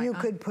little under my eye. You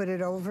could put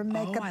it over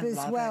makeup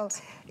as well.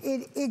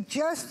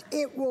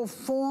 It will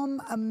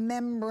form a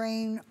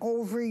membrane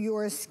over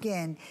your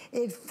skin.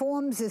 It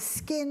forms a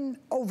skin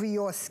over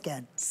your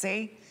skin.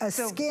 See?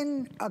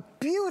 A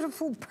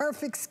beautiful,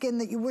 perfect skin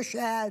that you wish you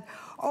had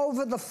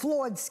over the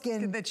flawed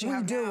skin that you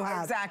have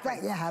now. Exactly.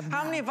 That you have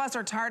How many of us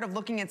are tired of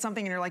looking at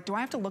something and you're like, do I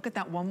have to look at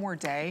that one more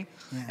day?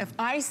 Yeah. If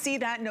I see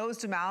that nose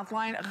to mouth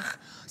line,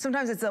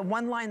 sometimes it's the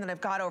one line that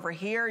I've got over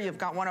here, you've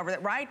got one over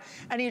there, right?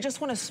 And you just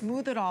want to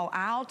smooth it all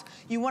out.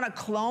 You want to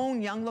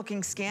clone young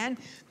looking skin.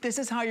 This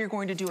is how you're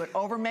going to do it.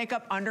 Over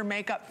makeup, under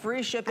makeup,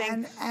 free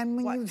shipping.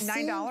 And when you've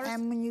 $9?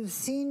 And when you've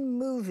seen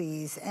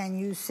movies and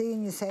you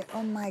say,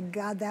 oh my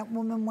God, that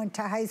woman went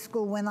to high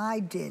school when I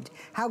did.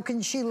 How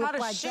can she look like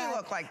that? How does she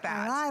look like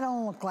that? And I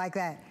don't look like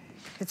that.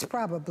 It's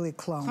probably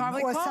clone.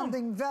 Or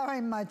something very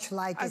much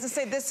like it. As I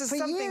say, this is for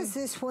something... For years,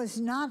 this was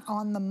not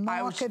on the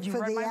market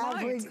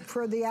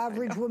for the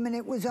average woman.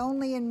 It was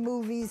only in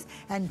movies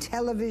and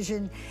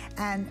television,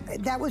 and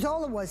that was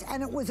all it was.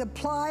 And it was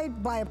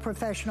applied by a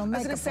professional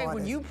makeup artist. I was going to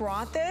say, when you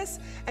brought this,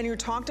 and you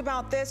talked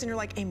about this, and you're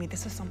like, Amy,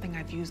 this is something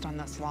I've used on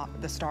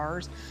the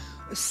stars.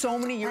 So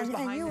many years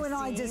behind the scenes. And you and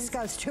I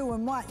discussed who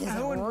and what.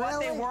 Who and what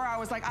they were. I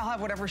was like, I'll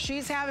have whatever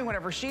she's having,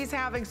 whatever she's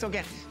having. So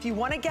again, if you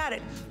want to get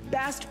it,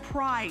 best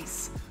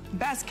price,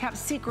 best kept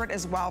secret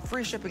as well,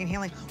 free shipping and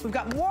handling. We've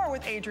got more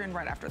with Adrienne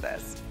right after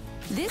this.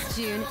 This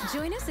June,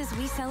 join us as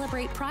we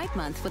celebrate Pride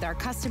Month with our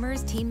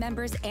customers, team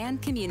members,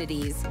 and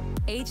communities.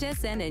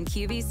 HSN and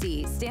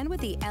QVC stand with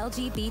the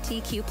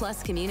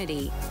LGBTQ+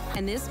 community.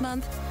 And this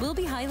month, we'll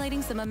be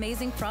highlighting some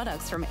amazing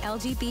products from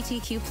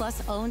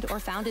LGBTQ+ owned or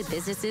founded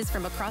businesses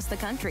from across the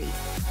country.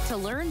 To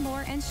learn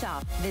more and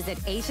shop, visit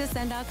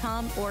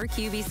hsn.com or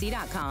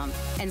qvc.com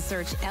and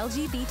search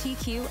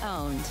LGBTQ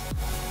owned.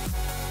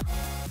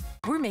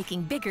 We're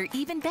making bigger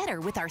even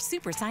better with our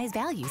supersize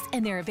values,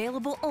 and they're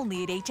available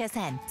only at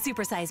HSN.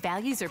 Supersize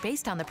values are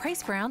based on the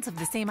price per ounce of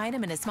the same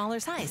item in a smaller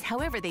size.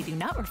 However, they do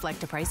not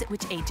reflect a price at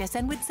which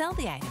HSN would sell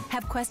the item.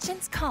 Have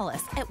questions? Call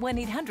us at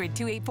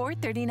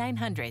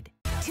 1-800-284-3900.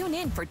 Tune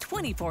in for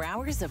 24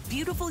 hours of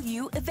Beautiful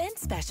You event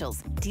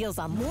specials, deals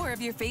on more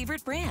of your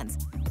favorite brands.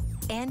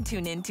 And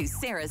tune in to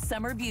Sarah's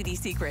Summer Beauty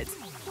Secrets.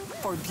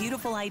 For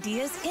beautiful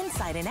ideas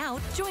inside and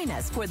out, join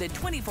us for the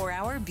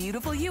 24-hour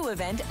Beautiful You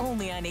event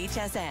only on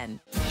HSN.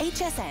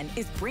 HSN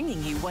is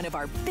bringing you one of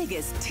our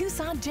biggest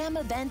Tucson Gem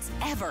events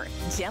ever.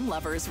 Gem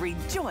lovers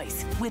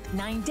rejoice with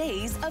 9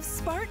 days of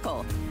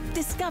sparkle.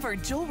 Discover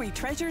jewelry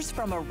treasures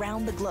from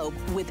around the globe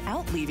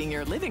without leaving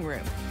your living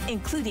room,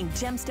 including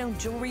gemstone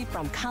jewelry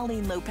from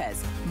Colleen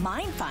Lopez,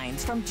 mine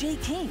finds from Jay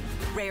King,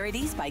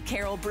 rarities by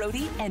Carol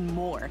Brody, and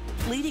more,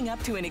 leading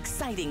up to an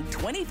exciting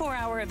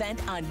 24-hour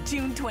event on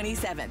June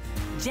 27th.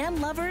 Gem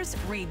lovers,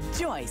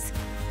 rejoice.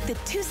 The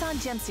Tucson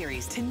Gem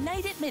Series,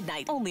 tonight at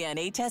midnight, only on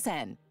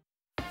HSN.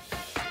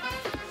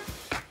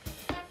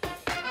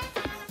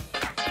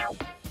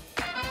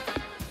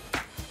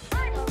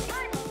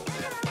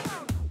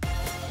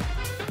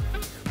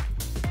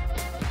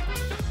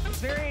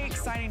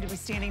 Exciting to be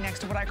standing next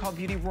to what I call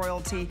beauty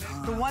royalty,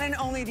 the one and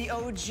only, the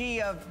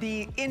OG of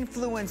the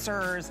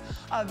influencers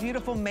of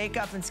beautiful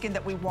makeup and skin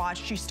that we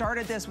watch. She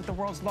started this with the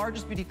world's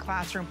largest beauty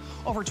classroom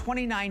over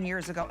 29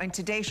 years ago, and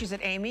today she said,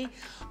 Amy,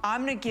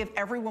 I'm gonna give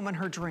every woman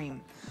her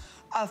dream.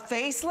 A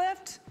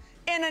facelift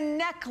and a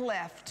neck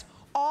lift,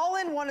 all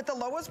in one at the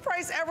lowest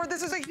price ever.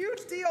 This is a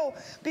huge deal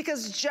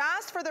because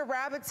just for the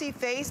Rabbit C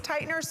Face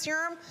Tightener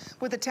Serum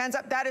with the 10s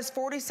up, that is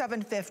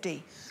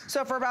 $47.50.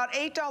 So for about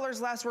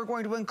 $8 less, we're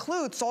going to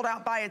include, sold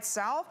out by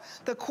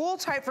itself, the Cool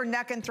Type for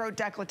neck and throat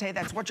décolleté.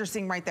 That's what you're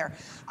seeing right there.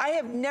 I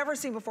have never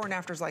seen before and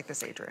afters like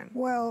this, Adrienne.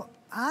 Well,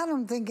 I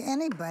don't think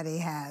anybody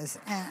has.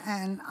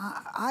 And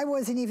I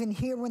wasn't even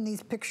here when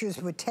these pictures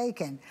were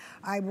taken.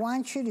 I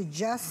want you to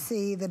just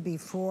see the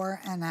before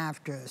and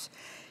afters.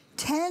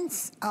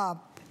 Tense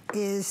Up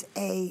is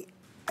an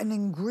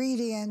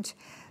ingredient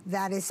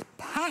that is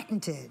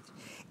patented.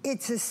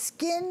 It's a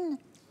skin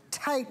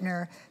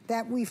tightener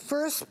that we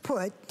first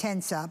put,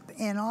 Tense Up,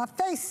 in our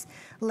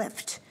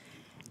facelift.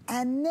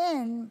 And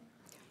then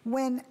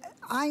when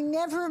I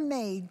never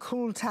made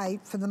Cool Tight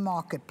for the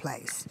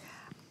marketplace,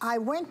 I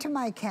went to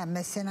my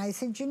chemist and I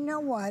said, you know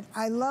what?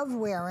 I love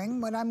wearing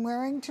what I'm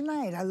wearing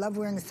tonight. I love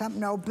wearing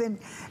something open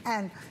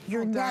and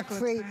your neck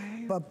free.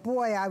 But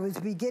boy, I was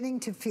beginning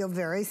to feel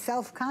very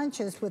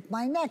self-conscious with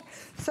my neck.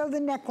 So the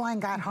neckline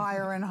got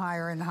higher and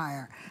higher and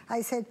higher.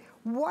 I said,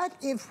 what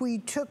if we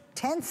took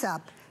Tense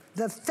Up,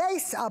 the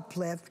face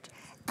uplift,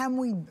 and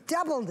we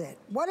doubled it?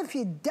 What if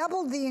you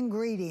doubled the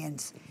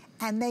ingredients?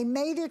 And they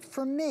made it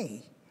for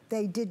me.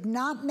 They did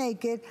not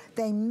make it,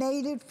 they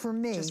made it for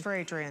me. Just for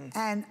Adrienne.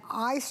 And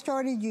I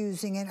started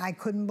using it, I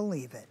couldn't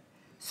believe it.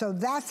 So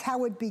that's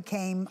how it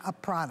became a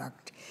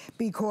product.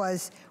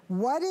 Because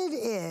what it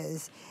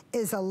is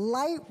a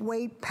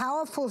lightweight,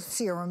 powerful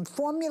serum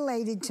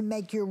formulated to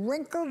make your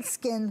wrinkled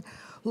skin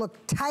look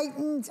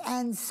tightened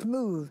and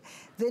smooth.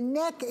 The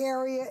neck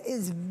area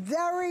is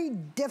very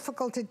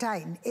difficult to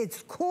tighten.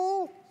 It's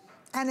cool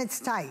and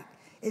it's tight.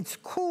 It's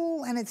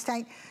cool and it's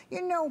tight.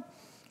 You know,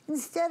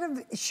 instead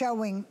of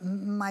showing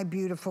my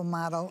beautiful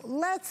model,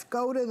 let's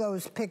go to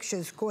those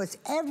pictures, because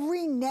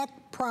every neck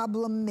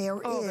problem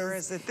there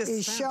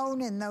is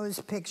shown in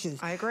those pictures.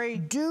 I agree.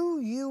 Do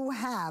you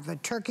have a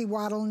turkey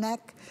waddle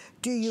neck?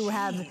 Do you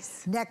have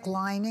neck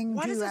lining?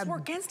 Why Do does you this have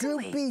work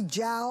instantly? droopy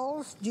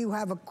jowls? Do you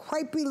have a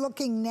crepey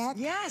looking neck?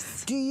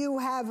 Yes. Do you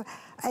have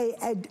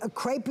a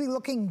crepey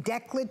looking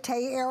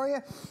décolleté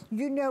area?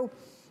 You know,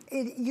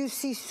 you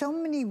see so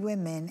many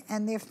women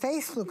and their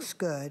face looks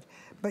good,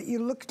 but you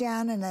look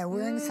down and they're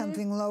wearing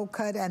something low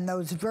cut, and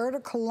those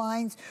vertical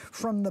lines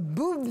from the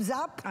boobs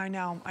up. I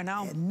know, I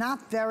know.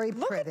 Not very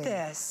pretty. Look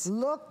at this.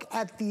 Look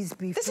at these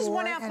before. This is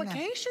one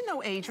application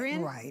though,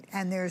 Adrienne. Right,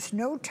 and there's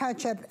no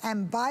touch up.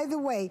 And by the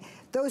way,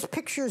 those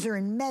pictures are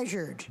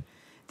measured.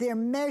 They're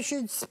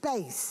measured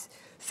space.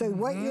 So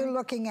what you're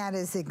looking at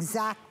is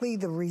exactly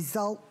the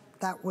result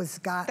that was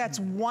gotten. That's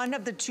one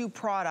of the two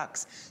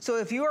products. So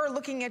if you are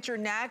looking at your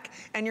neck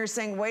and you're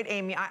saying, wait,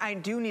 Amy, I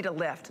do need a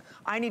lift.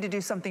 I need to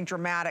do something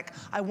dramatic.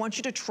 I want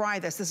you to try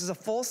this. This is a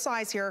full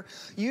size here.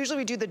 Usually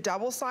we do the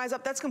double size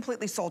up. That's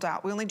completely sold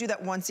out. We only do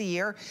that once a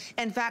year.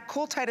 In fact,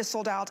 Cool Tight is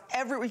sold out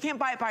we can't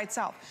buy it by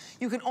itself.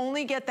 You can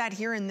only get that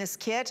here in this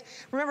kit.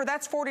 Remember,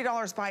 that's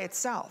 $40 by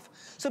itself.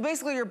 So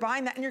basically you're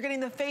buying that and you're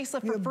getting the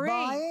facelift for free.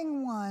 You're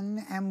buying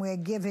one and we're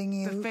giving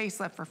you the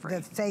facelift for free.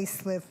 The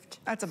facelift.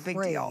 That's a big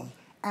free. deal.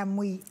 And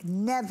we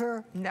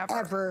never,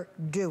 ever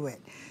do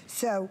it.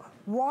 So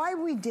why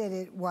we did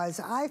it was,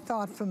 I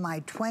thought for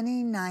my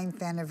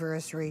 29th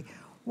anniversary,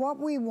 what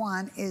we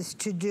want is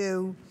to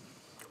do,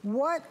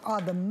 what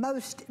are the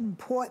most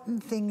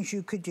important things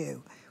you could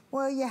do?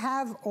 Well, you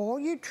have all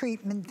your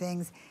treatment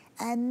things,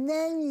 and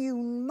then you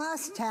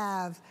must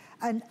have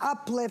an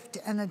uplift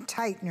and a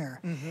tightener.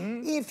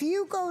 If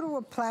you go to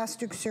a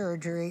plastic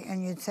surgery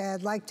and you'd say,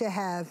 I'd like to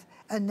have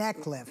a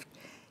neck lift,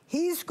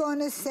 he's going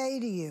to say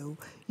to you,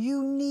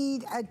 you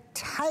need a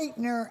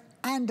tightener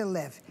and a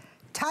lift.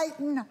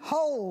 Tighten,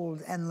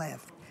 hold, and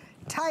lift.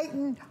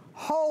 Tighten,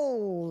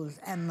 hold,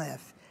 and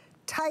lift.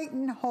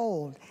 Tighten,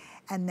 hold.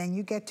 And then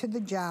you get to the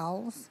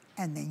jowls,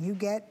 and then you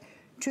get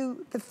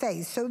to the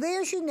face. So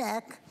there's your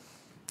neck,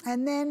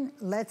 and then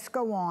let's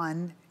go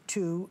on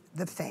to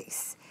the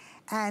face.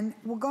 And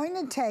we're going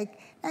to take,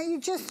 now you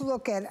just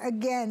look at,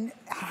 again,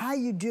 how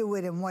you do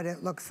it and what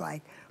it looks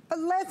like. But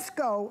let's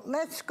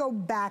go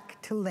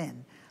back to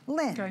Lynn.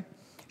 Lynn, okay.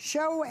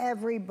 Show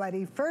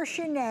everybody first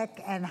your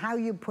neck and how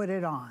you put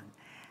it on.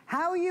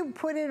 How you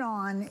put it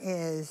on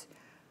is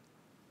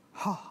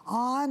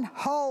on,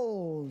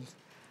 hold,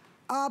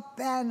 up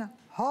and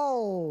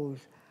hold,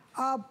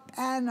 up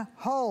and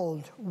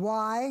hold.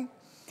 Why?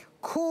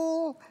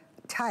 Cool,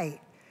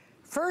 tight.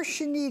 First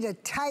you need to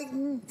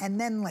tighten and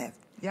then lift.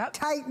 Yep.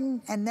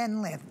 Tighten and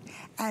then lift.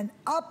 And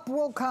up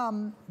will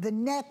come the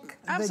neck,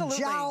 the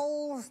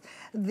jowls,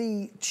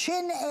 the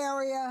chin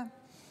area.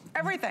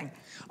 Everything.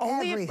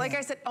 Only, like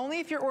I said, only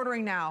if you're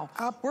ordering now.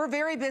 We're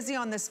very busy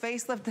on this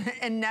facelift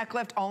and neck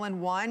lift all in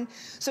one.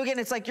 So again,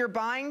 it's like you're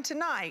buying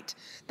tonight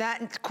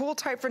that cool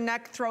type for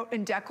neck, throat,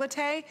 and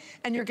décolleté,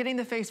 and you're getting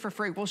the face for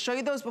free. We'll show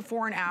you those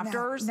before and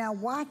afters. Now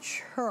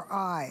watch her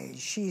eyes.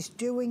 She's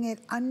doing it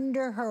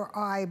under her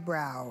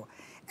eyebrow.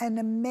 An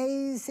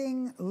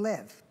amazing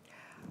lift.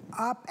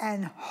 Up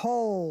and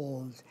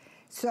hold.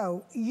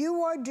 So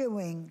you are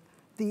doing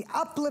the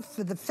uplift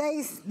for the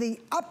face, the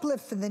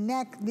uplift for the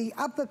neck, the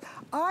uplift.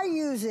 I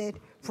use it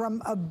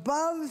from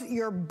above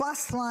your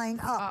bust line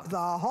up, the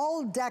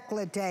whole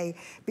décolleté,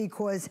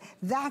 because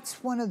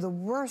that's one of the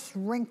worst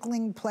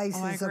wrinkling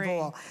places of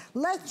all.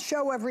 Let's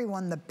show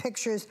everyone the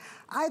pictures.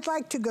 I'd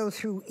like to go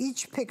through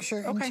each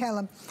picture and tell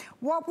them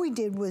what we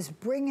did was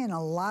bring in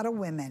a lot of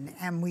women,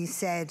 and we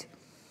said,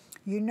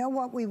 you know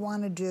what we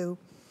want to do?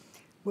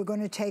 We're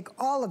going to take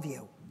all of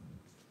you,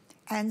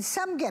 and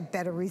some get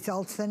better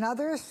results than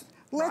others.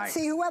 Let's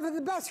see whoever the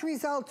best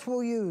results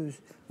will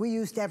use. We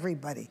used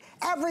everybody.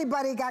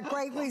 Everybody got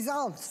great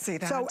results. See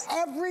that? So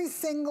every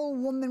single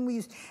woman we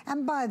used.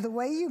 And by the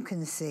way, you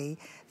can see,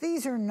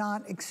 these are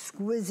not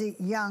exquisite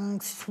young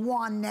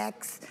swan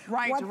necks.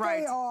 What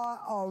they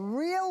are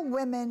real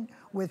women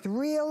with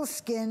real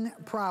skin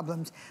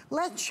problems.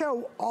 Let's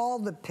show all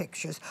the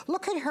pictures.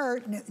 Look at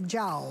her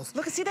jowls.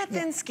 Look, see that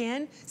thin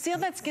skin? See how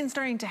that skin's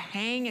starting to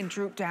hang and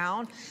droop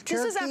down?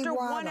 This is after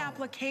one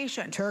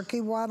application. Turkey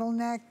waddle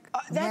neck.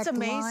 That's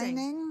amazing.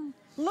 Lining,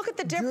 look at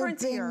the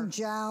difference here.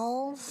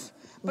 Jowls.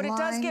 But it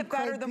does get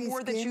better the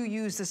more that you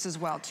use this as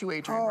well, too,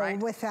 Adrienne, right?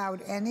 Oh, without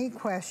any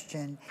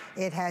question.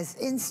 It has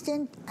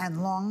instant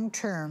and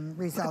long-term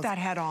results. Look at that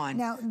head on.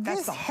 Now,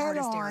 this head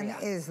on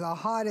is the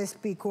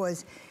hardest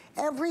because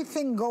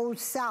everything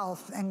goes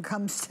south and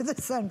comes to the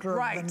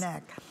center of the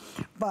neck.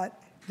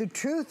 But the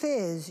truth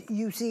is,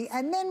 you see,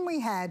 and then we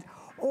had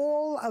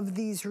all of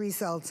these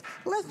results.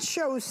 Let's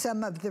show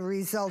some of the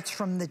results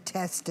from the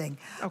testing.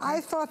 I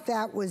thought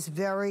that was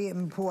very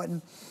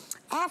important.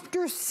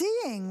 After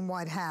seeing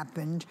what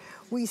happened,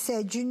 we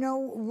said, you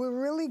know, we're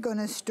really going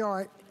to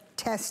start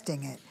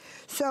testing it.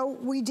 So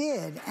we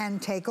did, and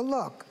take a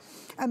look.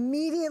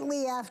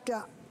 Immediately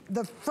after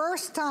the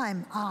first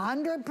time,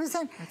 100%.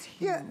 That's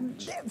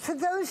huge. For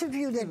those of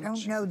you that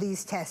don't know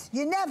these tests,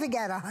 you never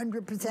get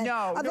 100%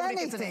 of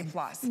anything.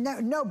 Gets an A+. No,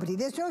 nobody.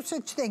 There's no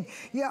such thing.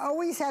 You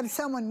always have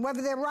someone,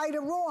 whether they're right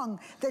or wrong,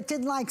 that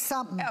didn't like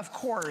something. Of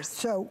course.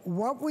 So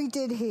what we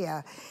did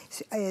here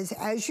is,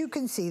 as you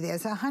can see,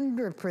 there's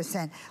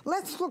 100%.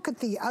 Let's look at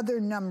the other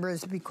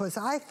numbers, because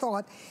I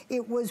thought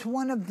it was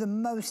one of the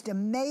most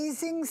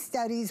amazing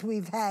studies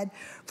we've had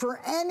for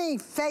any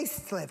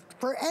facelift,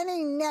 for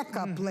any neck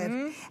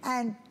uplift.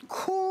 And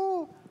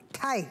cool,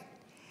 tight,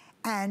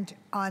 and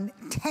on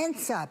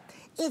tense up.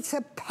 It's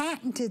a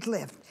patented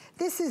lift.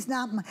 This is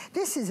not,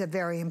 this is a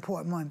very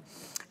important one.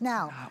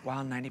 Now,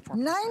 wow,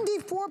 94%.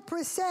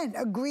 94%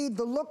 agreed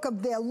the look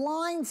of their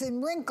lines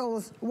and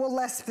wrinkles were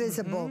less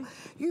visible.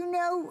 You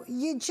know,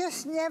 you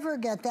just never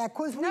get that,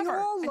 because we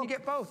all look. And you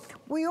get both.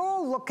 We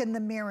all look in the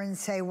mirror and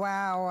say,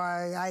 wow,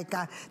 I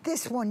got,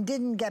 this one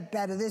didn't get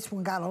better, this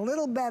one got a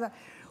little better.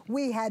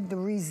 We had the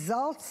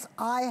results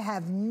I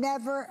have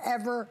never,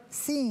 ever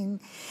seen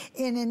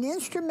in an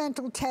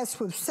instrumental test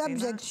with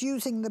subjects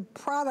using the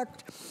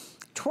product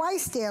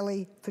twice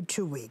daily for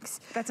 2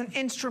 weeks. That's an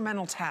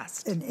instrumental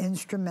test. An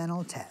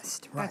instrumental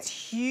test, right. That's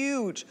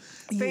huge.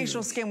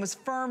 Facial skin was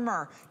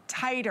firmer,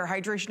 tighter,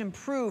 hydration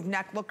improved,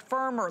 neck looked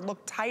firmer,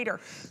 looked tighter.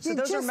 So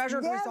those are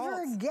measured results. You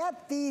never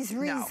get these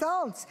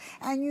results.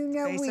 And you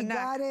know, we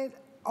got it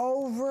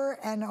over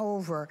and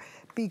over,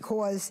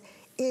 because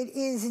it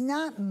is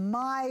not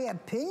my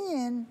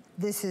opinion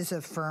this is a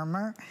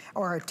firmer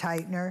or a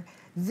tightener.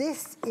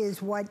 This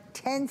is what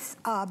tense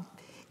up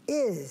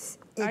is.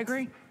 I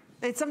agree.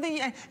 It's something,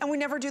 and we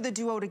never do the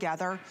duo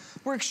together.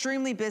 We're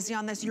extremely busy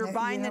on this. You're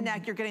buying the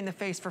neck, you're getting the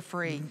face for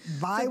free.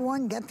 Buy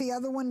one, get the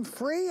other one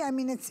free? I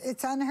mean,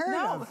 it's unheard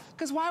of. No,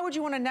 because why would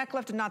you want a neck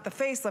lift and not the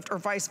facelift, or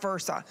vice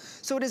versa?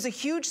 So it is a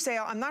huge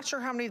sale. I'm not sure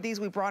how many of these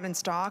we brought in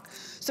stock.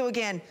 So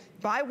again,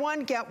 buy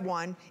one, get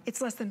one.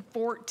 It's less than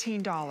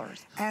 $14.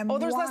 And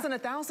there's less than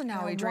 1,000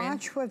 now, Adrienne.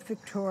 Watch what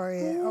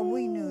Victoria,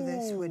 we knew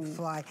this would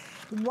fly.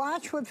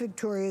 Watch what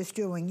Victoria's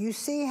doing. You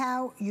see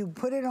how you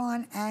put it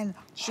on and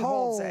hold. She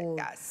holds it,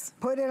 yes.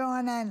 Put it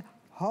on and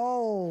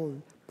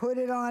hold. put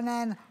it on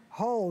and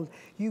hold.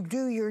 You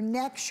do your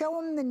neck,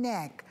 show them the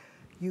neck.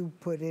 You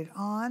put it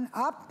on,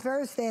 up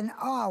first, then,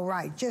 all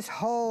right, just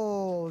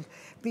hold,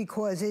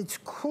 because it's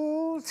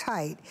cool,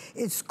 tight.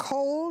 It's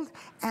cold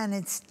and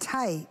it's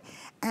tight.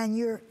 And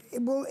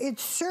it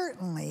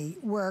certainly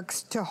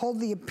works to hold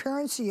the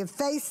appearance of your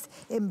face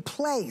in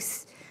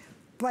place,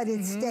 but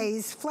it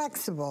stays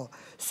flexible.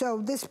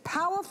 So this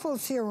powerful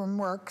serum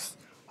works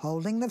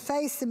holding the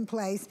face in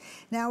place.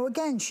 Now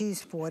again,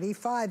 she's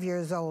 45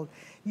 years old.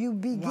 You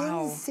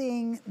begin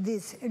seeing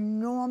this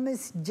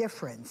enormous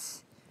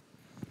difference.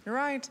 You're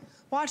right.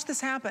 Watch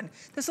this happen.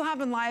 This will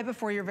happen live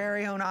before your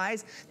very own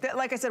eyes.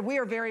 Like I said, we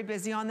are very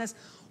busy on this.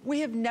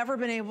 We have never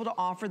been able to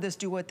offer this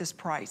duo at this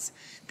price.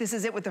 This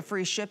is it with the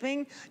free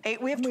shipping.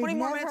 We have 20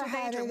 more minutes with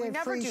Adrienne. We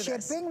never do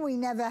this. We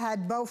never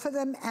had both of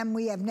them, and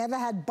we have never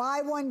had buy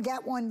one,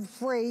 get one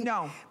free.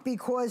 No.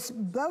 Because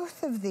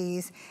both of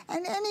these,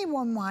 and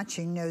anyone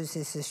watching knows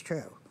this is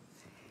true,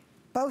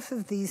 both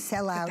of these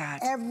sell out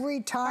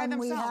every time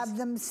we have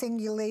them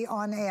singularly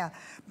on air.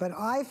 But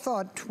I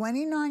thought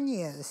 29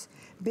 years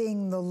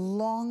being the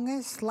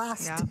longest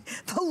lasting,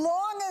 the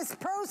longest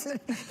person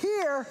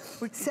here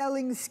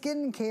selling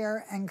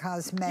skincare and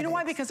cosmetics. You know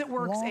why? Because it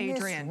works,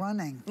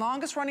 Adrienne.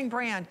 Longest running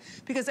brand,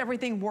 because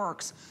everything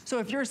works. So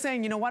if you're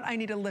saying, you know what, I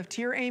need a lift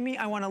here, Amy,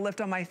 I want to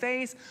lift on my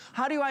face.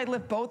 How do I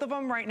lift both of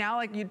them right now,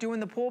 like you're doing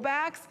the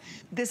pullbacks?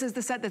 This is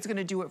the set that's going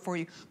to do it for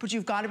you. But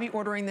you've got to be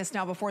ordering this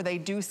now before they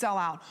do sell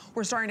out.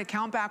 We're starting to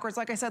count backwards.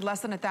 Like I said,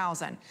 less than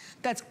 1,000.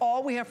 That's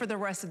all we have for the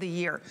rest of the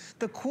year.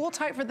 The Cool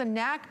Tight for the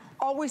neck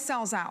always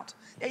sells out.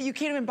 You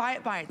can't even buy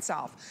it by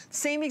itself.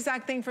 Same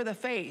exact thing for the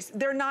face.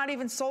 They're not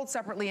even sold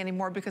separately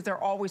anymore because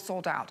they're always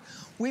sold out.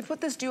 We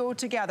put this duo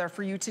together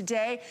for you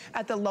today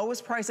at the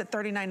lowest price at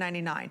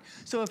 $39.99.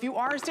 So if you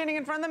are standing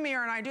in front of the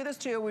mirror, and I do this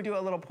too, we do a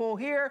little pull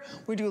here,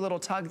 we do a little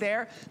tug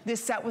there.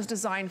 This set was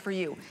designed for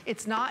you.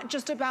 It's not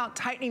just about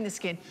tightening the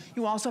skin.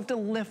 You also have to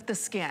lift the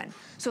skin.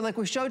 So like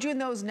we showed you in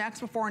those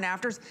necks before and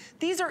afters,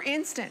 these are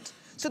instant.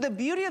 So the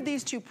beauty of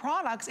these two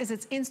products is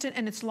it's instant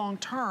and it's long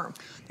term.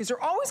 These are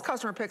always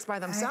customer picks by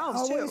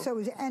themselves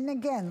too. And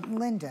again,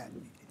 Linda,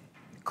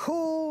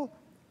 cool,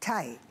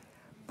 tight.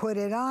 Put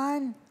it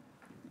on,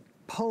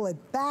 pull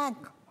it back,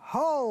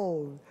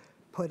 hold.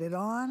 Put it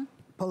on,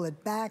 pull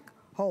it back,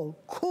 hold.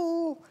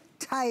 Cool,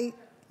 tight,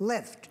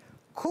 lift.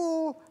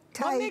 Cool,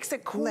 tight, what makes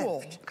it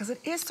cool? Because it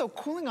is so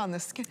cooling on the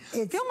skin.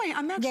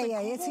 I'm actually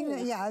cold.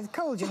 It's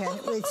cold, you know.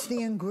 It's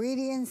the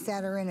ingredients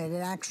that are in it. It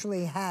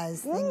actually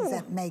has things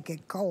that make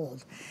it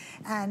cold.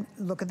 And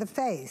look at the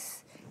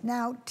face.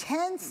 Now,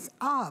 tense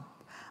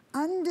up.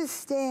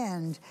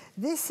 Understand,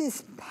 this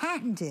is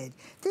patented.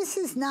 This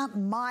is not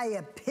my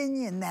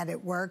opinion that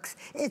it works.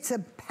 It's a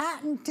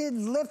patented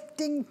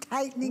lifting,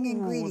 tightening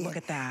ingredient. Look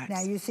at that.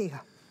 Now, you see,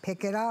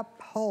 pick it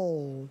up,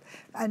 hold.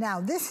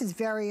 Now, this is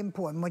very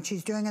important, what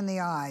she's doing in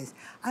the eyes.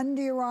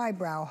 Under your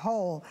eyebrow,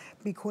 hold,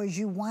 because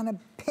you want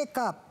to pick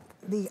up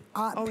the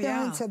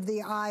appearance of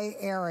the eye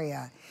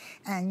area.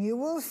 And you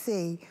will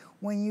see,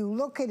 when you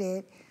look at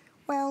it,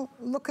 well,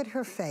 look at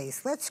her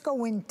face. Let's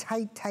go in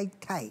tight, tight,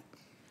 tight.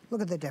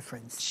 Look at the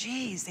difference.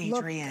 Jeez,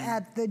 Adrienne. Look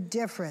at the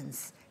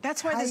difference.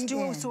 That's why this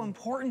duo is so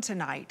important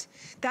tonight.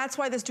 That's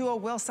why this duo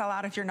will sell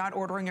out if you're not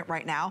ordering it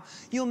right now.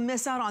 You'll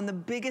miss out on the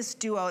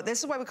biggest duo. This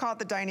is why we call it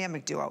the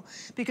dynamic duo,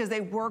 because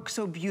they work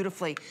so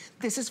beautifully.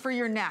 This is for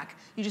your neck.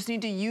 You just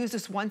need to use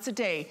this once a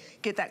day.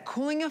 Get that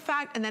cooling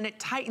effect, and then it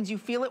tightens. You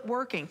feel it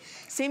working.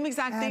 Same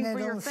exact thing for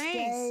your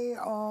face.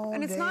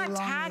 And it's not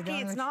tacky.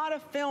 It's not a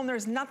film.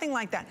 There's nothing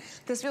like that.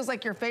 This feels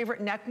like your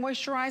favorite neck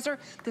moisturizer.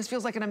 This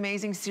feels like an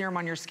amazing serum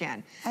on your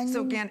skin.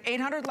 So again,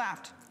 800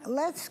 left.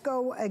 Let's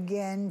go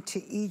again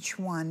to each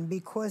one,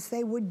 because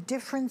they were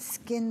different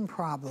skin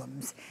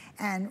problems,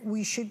 and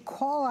we should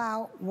call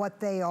out what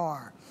they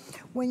are.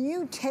 When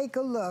you take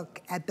a look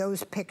at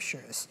those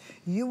pictures,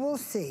 you will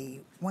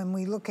see when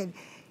we look at,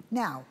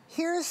 now,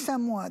 here's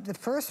somewhat, the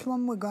first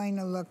one we're going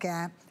to look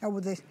at,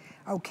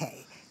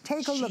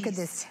 take a look at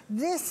this.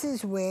 This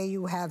is where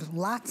you have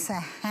lots of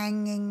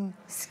hanging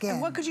skin.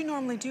 And what could you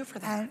normally do for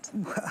that?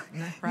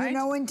 Right? You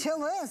know, until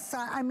this,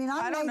 I mean,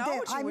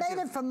 I made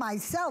it for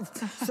myself,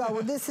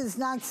 so this is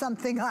not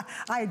something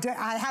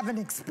I haven't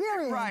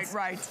experienced.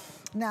 Right.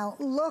 Now,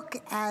 look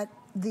at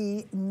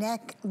the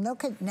neck,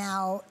 look at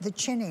now the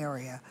chin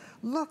area.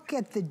 Look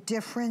at the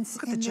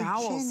difference in the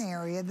chin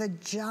area, the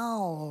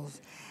jowls.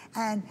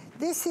 And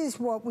this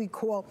is what we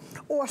call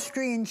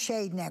Austrian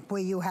shade neck,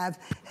 where you have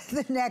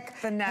the neck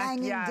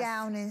hanging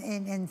down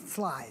in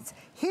slides.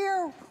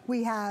 Here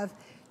we have,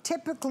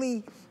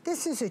 typically,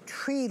 this is a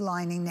tree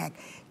lining neck.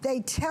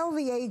 They tell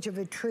the age of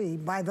a tree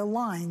by the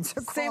lines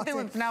across Same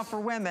thing now for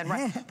women,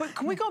 right? But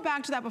can we go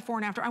back to that before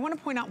and after? I want to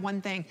point out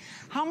one thing.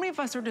 How many of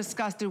us are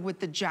disgusted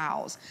with the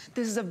jowls?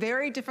 This is a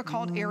very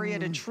difficult area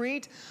to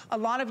treat. A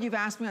lot of you have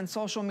asked me on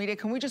social media,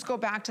 can we just go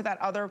back to that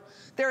other,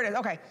 there it is,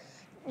 okay.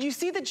 You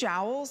see the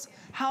jowls,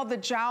 how the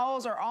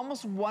jowls are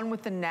almost one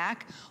with the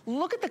neck?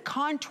 Look at the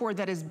contour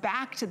that is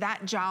back to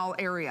that jowl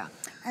area.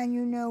 And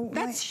you know,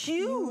 that's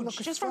huge,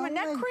 just from a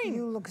neck cream.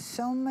 You look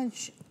so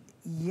much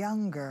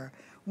younger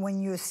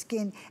when your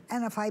skin,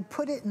 and if I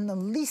put it in the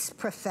least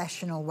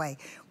professional way,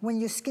 when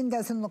your skin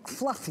doesn't look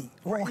fluffy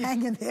or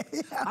hanging there.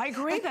 You know? I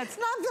agree. That's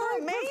not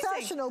very amazing.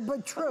 professional,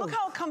 but true. But look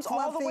how it comes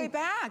all the way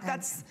back.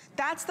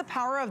 That's the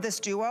power of this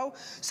duo.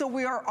 So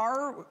we are,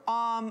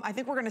 I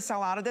think we're gonna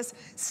sell out of this.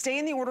 Stay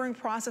in the ordering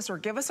process or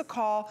give us a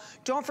call.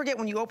 Don't forget,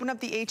 when you open up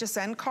the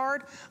HSN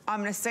card, I'm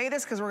gonna say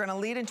this because we're gonna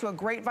lead into a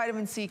great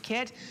vitamin C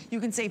kit. You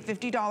can save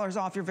 $50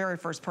 off your very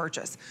first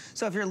purchase.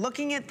 So if you're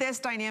looking at this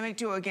dynamic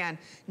duo, again,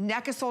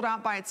 neck is sold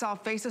out by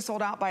itself, face is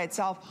sold out by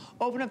itself.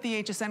 Open up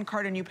the HSN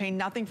card and you pay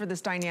nothing for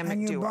this dynamic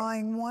duo. And you're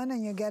buying one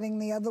and you're getting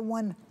the other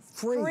one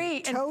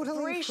free.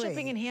 Totally free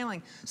shipping and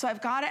handling. So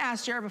I've got to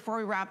ask Jared before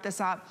we wrap this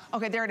up.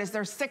 Okay, there it is.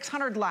 There's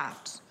 600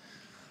 left.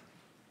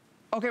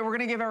 Okay, we're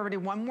gonna give everybody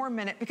one more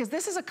minute because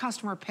this is a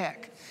customer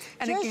pick.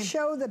 And just again,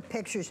 show the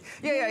pictures.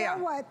 Yeah, you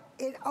know what?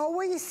 It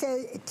always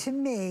says to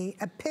me,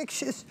 a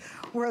picture's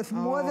worth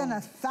more than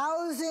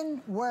 1,000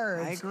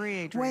 words. I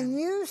agree, Adrienne. When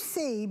you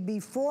see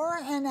before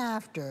and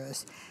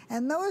afters,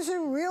 and those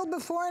are real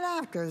before and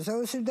afters.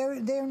 Those are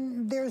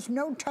there's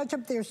no touch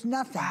up. There's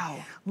nothing. Wow.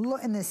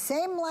 Look in the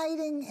same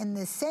lighting, in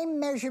the same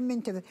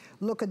measurement of.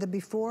 Look at the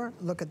before.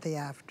 Look at the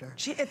after.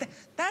 Gee,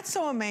 that's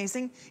so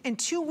amazing. In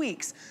 2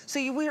 weeks. So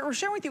we're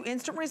sharing with you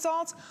instant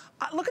results.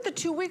 Look at the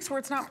 2 weeks where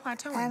it's not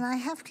plateauing. And I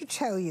have to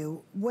tell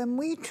you, when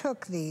we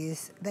took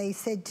these, they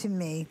said to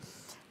me,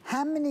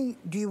 how many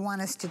do you want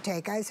us to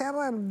take? I said,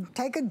 well,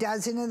 take a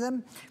dozen of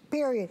them,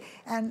 period.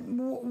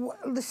 And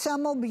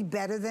some will be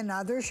better than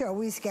others. You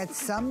always get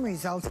some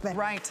results, but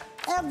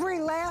every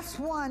last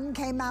one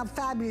came out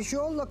fabulous.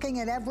 You're looking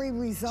at every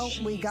result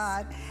we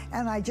got,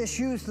 and I just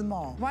used them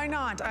all. Why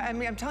not? I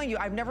mean, I'm telling you,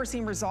 I've never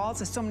seen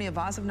results, as so many of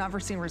us have never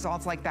seen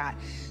results like that.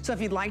 So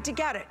if you'd like to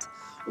get it,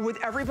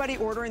 with everybody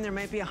ordering, there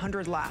might be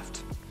 100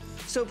 left.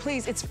 So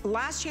please, it's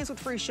last chance with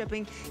free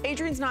shipping.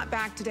 Adrienne's not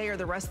back today or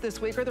the rest of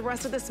this week or the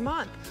rest of this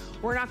month.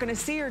 We're not gonna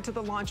see her to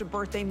the launch of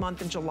birthday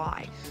month in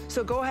July.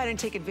 So go ahead and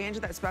take advantage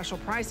of that special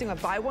pricing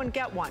of buy one,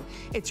 get one.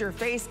 It's your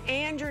face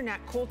and your neck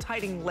cool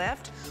tightening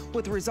lift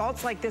with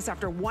results like this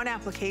after one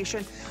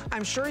application.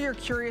 I'm sure you're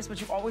curious,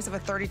 but you always have a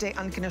 30-day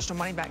unconditional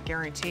money back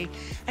guarantee,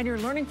 and you're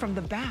learning from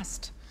the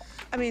best.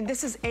 I mean,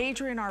 this is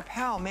Adrienne, our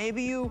pal.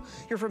 Maybe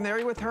you're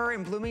familiar with her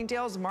in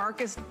Bloomingdale's,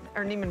 Marcus,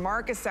 or Neiman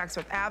Marcus, Saks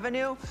Fifth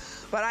Avenue,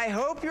 but I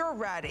hope you're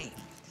ready.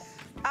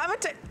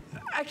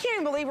 I can't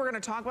even believe we're gonna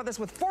talk about this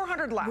with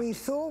 400 left. We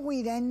thought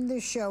we'd end the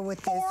show with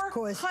this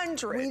because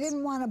 400. We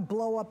didn't want to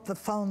blow up the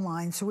phone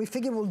line, so we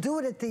figured we'll do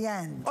it at the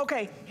end.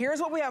 Okay,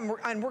 here's what we have,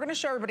 and we're gonna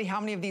show everybody how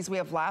many of these we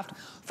have left.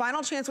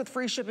 Final chance with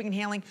free shipping and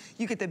handling.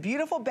 You get the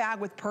beautiful bag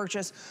with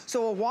purchase,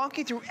 so we'll walk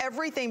you through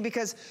everything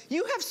because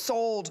you have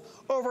sold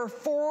over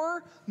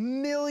 4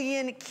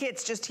 million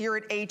kits just here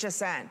at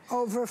HSN.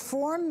 Over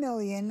 4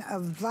 million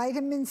of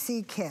vitamin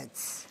C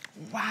kits.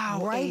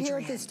 Wow, right Adrienne. here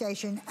at the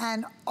station,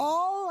 and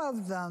all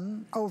of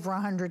them over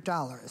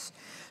 $100.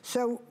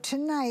 So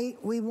tonight,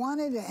 we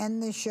wanted to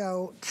end the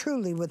show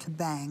truly with a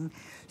bang.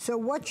 So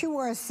what you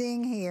are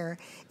seeing here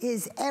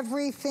is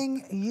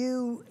everything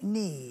you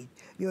need.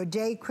 Your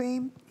day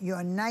cream,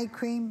 your night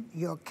cream,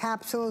 your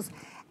capsules,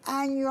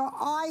 and your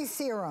eye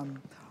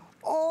serum.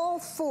 All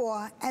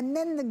four, and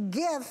then the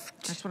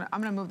gift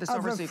I'm gonna move this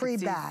over so you free can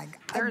see. bag.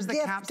 There's the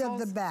gift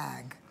capsules. of the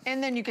bag.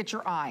 And then you get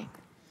your eye.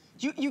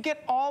 You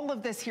get all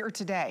of this here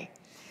today.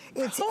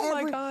 It's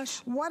my gosh.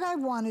 What I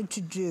wanted to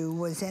do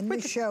was end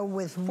the show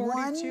with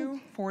 42,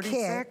 one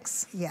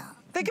 46. kit. Yeah.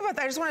 Think about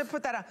that. I just want to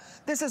put that up.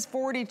 This is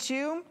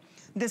 42.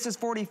 This is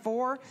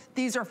 44.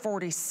 These are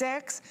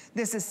 46.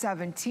 This is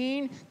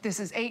 17. This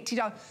is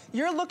 $18.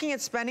 You're looking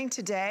at spending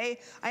today,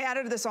 I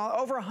added this all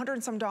over $100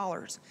 and some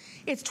dollars.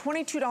 It's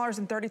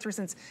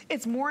 $22.33.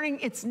 It's morning,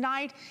 it's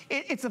night,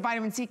 it's the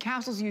vitamin C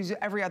capsules you use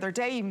every other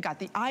day. You even got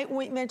the eye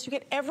ointment, you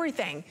get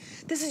everything.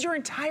 This is your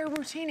entire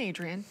routine,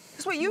 Adrienne.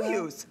 This is what you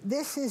use.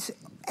 This is,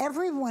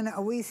 everyone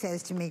always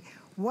says to me,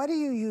 what do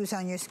you use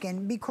on your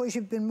skin? Because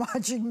you've been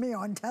watching me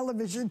on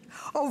television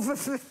over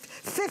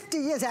 50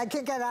 years. I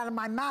can't get it out of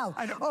my mouth.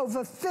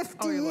 Over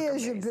 50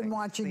 years you've been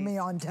watching me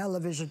on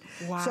television.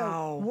 Wow.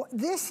 So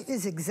this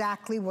is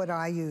exactly what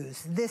I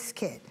use, this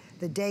kit.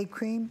 The day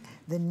cream,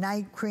 the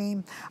night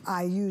cream.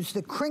 I use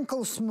the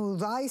Crinkle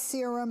Smooth Eye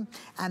Serum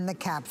and the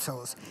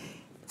capsules.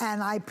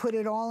 And I put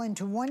it all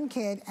into one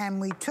kit, and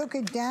we took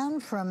it down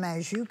from,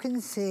 as you can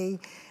see,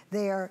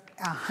 they're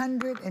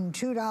 $102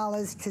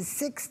 to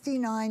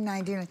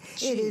 $69.99.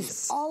 It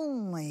is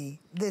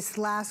only this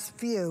last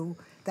few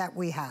that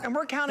we have. And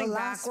we're counting the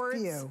last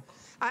backwards. Few.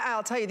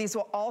 I'll tell you, these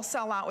will all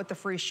sell out with the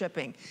free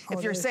shipping.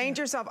 If you're saying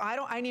to yourself,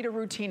 I need a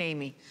routine,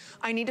 Amy.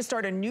 I need to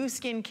start a new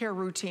skincare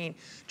routine.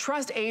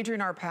 Trust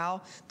Adrienne, our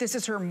pal. This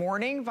is her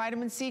morning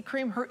vitamin C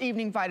cream, her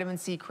evening vitamin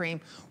C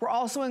cream. We're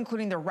also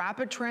including the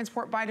rapid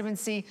transport vitamin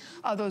C,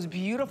 those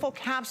beautiful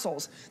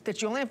capsules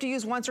that you only have to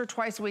use once or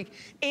twice a week,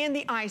 and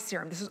the eye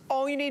serum. This is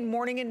all you need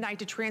morning and night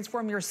to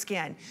transform your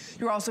skin.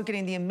 You're also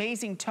getting the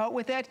amazing tote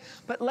with it.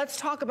 But let's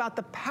talk about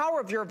the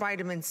power of your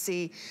vitamin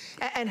C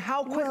and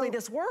how quickly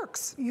this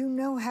works. You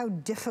know how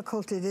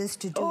difficult it is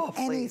to do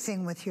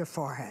anything with your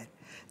forehead.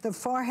 The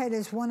forehead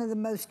is one of the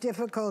most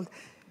difficult.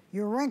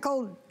 You're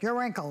wrinkled, you're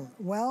wrinkled.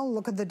 Well,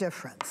 look at the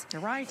difference.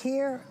 You're right.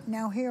 Here,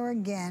 now here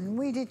again,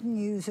 we didn't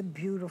use a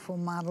beautiful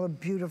model, a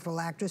beautiful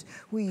actress.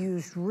 We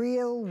used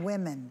real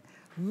women.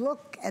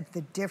 Look at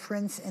the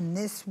difference in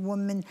this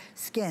woman's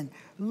skin.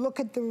 Look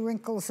at the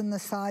wrinkles in the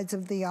sides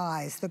of the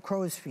eyes, the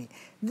crow's feet.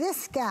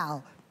 This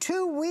gal,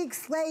 2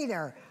 weeks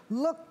later,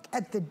 look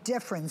at the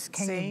difference.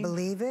 Can you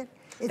believe it?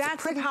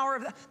 That's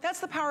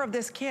the power of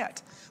this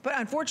kit. But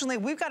unfortunately,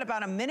 we've got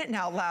about a minute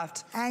now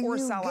left and or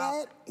sell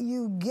out.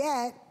 You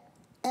get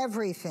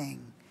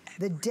everything.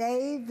 The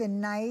day, the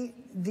night,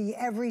 the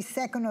every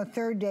second or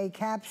third day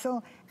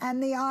capsule,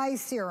 and the eye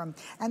serum.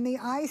 And the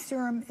eye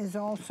serum is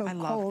also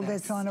cold.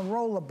 It's on a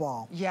roller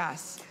ball.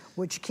 Yes.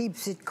 Which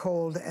keeps it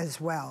cold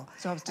as well.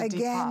 So it helps to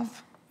again,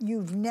 depuff.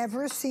 You've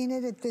never seen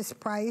it at this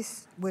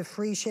price with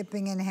free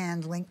shipping and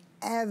handling,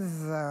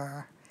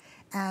 ever.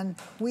 And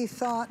we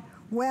thought,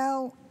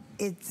 well,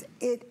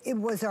 it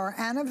was our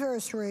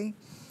anniversary,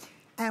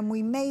 and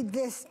we made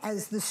this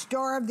as the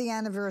star of the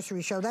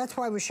anniversary show. That's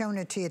why we're showing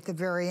it to you at the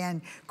very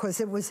end, because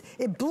it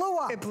blew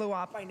up. It blew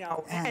up, I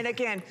know. And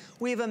again,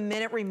 we have a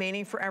minute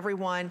remaining for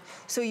everyone.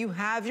 So you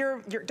have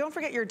your don't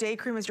forget your day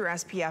cream is your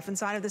SPF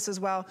inside of this as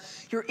well.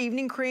 Your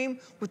evening cream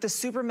with the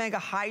super mega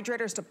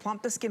hydrators to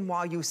plump the skin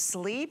while you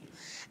sleep.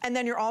 And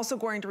then you're also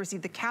going to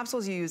receive the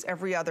capsules you use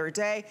every other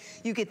day.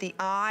 You get the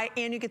eye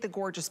and you get the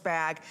gorgeous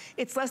bag.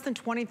 It's less than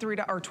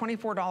 $23 or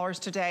 $24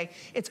 today.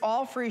 It's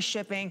all free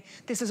shipping.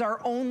 This is our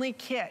only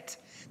kit.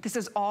 This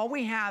is all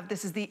we have.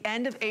 This is the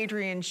end of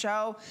Adrienne's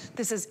show.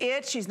 This is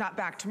it. She's not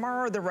back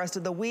tomorrow or the rest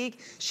of the week.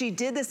 She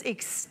did this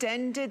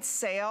extended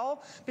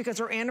sale because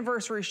her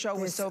anniversary show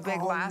was so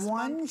big last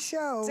month. One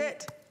show.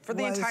 That's it for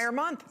the entire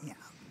month. Yeah.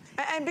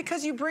 And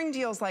because you bring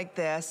deals like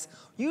this,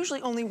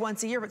 usually only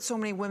once a year, but so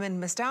many women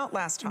missed out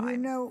last time. You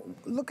know,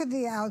 look at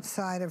the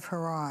outside of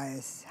her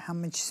eyes, how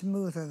much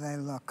smoother they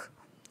look.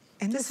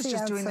 And this is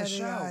just doing the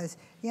show.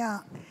 Yeah,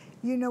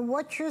 you know,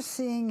 what you're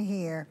seeing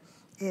here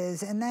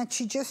is, and that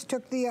she just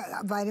took the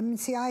vitamin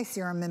C eye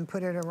serum and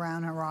put it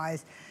around her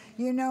eyes.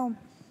 You know,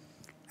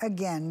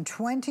 again,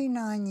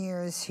 29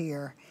 years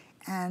here,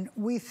 and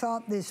we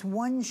thought this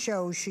one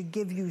show should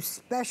give you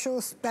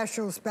special,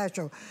 special,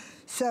 special.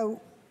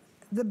 So,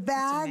 the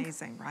bag.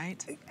 It's amazing,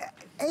 right?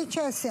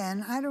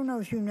 HSN, I don't know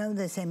if you know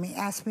this, Amy,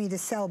 asked me to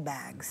sell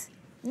bags.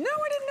 No,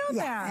 I didn't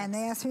know that. And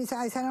they asked me,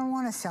 I said, I don't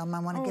want to sell them, I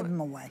want to give them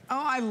away.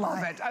 Oh, I love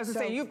it. I was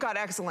going to say, you've got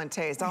excellent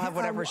taste. I'll have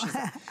whatever she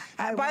said.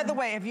 By the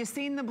way, have you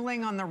seen the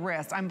bling on the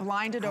wrist? I'm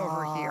blinded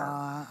over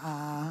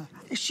here.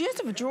 She has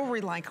a jewelry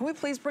line. Can we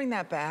please bring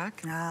that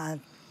back?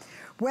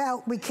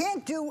 Well, we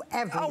can't do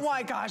everything. Oh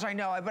my gosh, I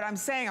know, but I'm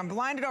saying I'm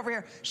blinded over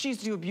here. She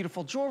used to do a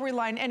beautiful jewelry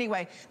line.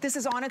 Anyway, this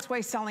is on its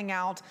way selling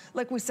out.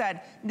 Like we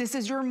said, this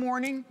is your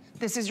morning,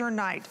 this is your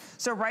night.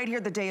 So right here,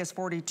 the day is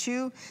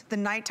 42. The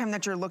nighttime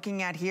that you're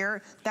looking at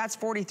here, that's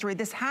 43.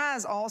 This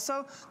has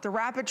also the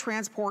rapid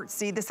transport.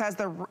 See, this has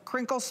the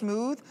crinkle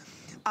smooth.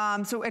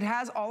 So it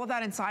has all of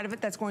that inside of it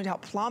that's going to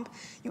help plump.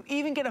 You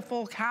even get a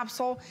full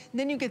capsule,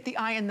 then you get the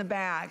eye in the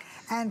bag.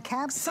 And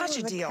capsules, such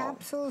a deal. The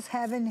capsules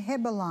have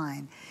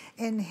inhiboline.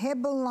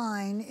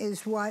 Inhiboline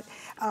is what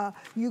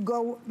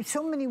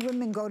so many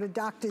women go to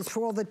doctors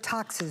for all the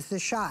toxins, the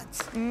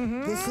shots.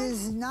 This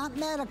is not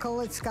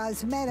medical, it's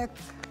cosmetic,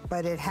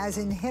 but it has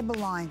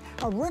inhiboline,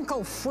 a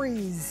wrinkle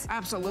freeze.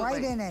 Absolutely.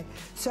 Right in it.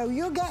 So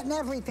you're getting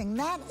everything.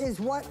 That is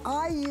what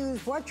I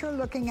use. What you're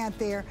looking at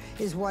there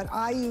is what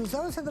I use.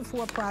 Those are the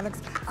 4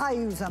 products I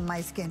use on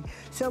my skin.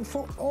 So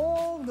for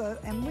all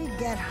and we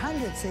get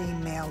hundreds of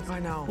emails. I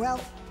know. Well,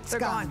 they're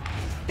gone.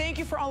 Thank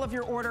you for all of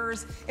your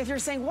orders. If you're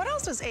saying, what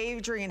else does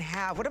Adrienne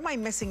have? What am I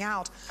missing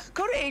out?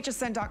 Go to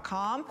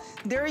hsn.com.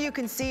 There you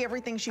can see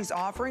everything she's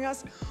offering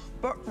us.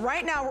 But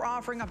right now we're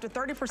offering up to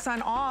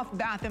 30% off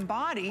Bath &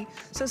 Body.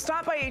 So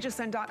stop by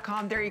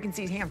hsn.com. There you can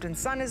see Hampton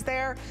Sun is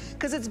there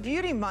because it's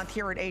beauty month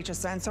here at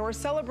HSN. So we're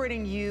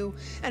celebrating you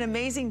and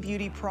amazing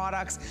beauty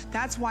products.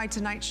 That's why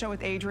tonight's show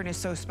with Adrienne is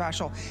so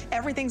special.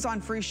 Everything's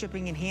on free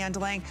shipping and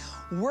handling.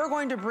 We're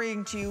going to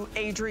bring to you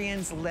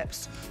Adrienne's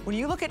lips. When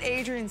you look at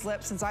Adrienne's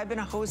lips, since I've been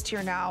a host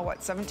here now,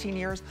 what, 17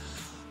 years?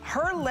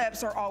 Her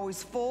lips are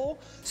always full,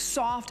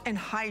 soft, and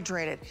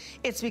hydrated.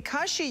 It's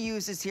because she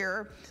uses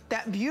here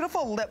that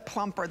beautiful lip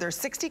plumper. There's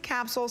 60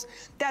 capsules.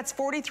 That's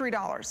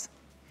 $43.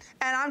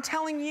 And I'm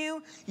telling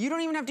you, you don't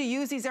even have to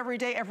use these every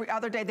day, every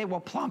other day. They will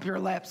plump your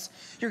lips.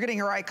 You're getting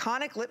her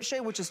iconic lip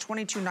shade, which is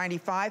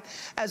 $22.95,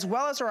 as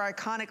well as her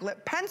iconic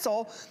lip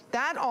pencil.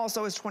 That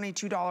also is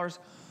 $22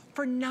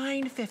 for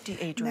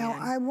 $9.50, Adrienne. Now,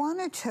 I want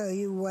to tell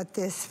you what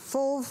this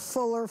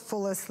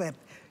fullest lip.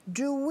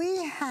 Do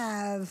we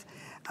have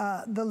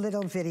the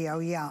little video?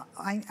 Yeah,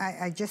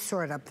 I just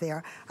saw it up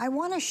there. I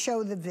want to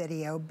show the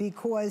video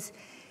because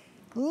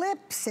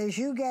lips, as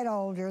you get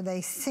older,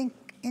 they sink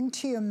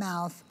into your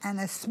mouth, and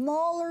the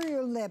smaller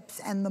your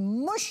lips and the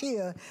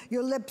mushier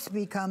your lips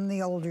become,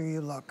 the older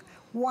you look.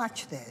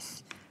 Watch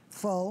this.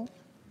 Full,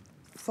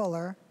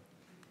 fuller,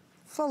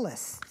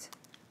 fullest.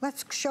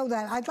 Let's show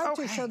that. I'd like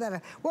to show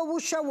that. Well, we'll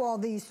show all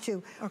these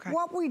too. Okay.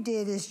 What we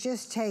did is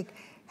just take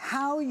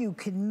how you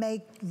can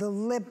make the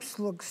lips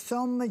look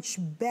so much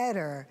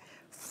better.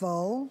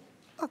 Full,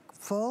 look,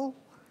 full,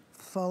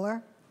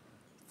 fuller,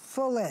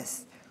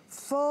 fullest.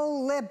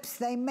 Full lips,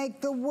 they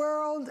make the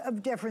world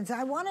of difference.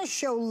 I want to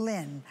show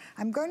Lynn.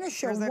 I'm going to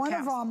show one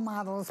of our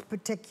models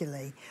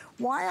particularly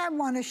why I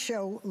want to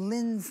show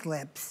Lynn's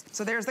lips.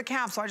 So there's the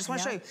capsule. I just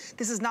want to show you.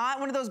 This is not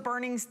one of those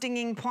burning,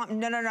 stinging, plump.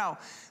 No, no, no.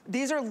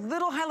 These are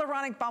little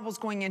hyaluronic bubbles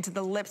going into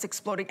the lips,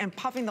 exploding and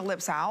puffing the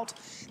lips out.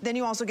 Then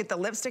you also get the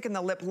lipstick and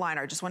the lip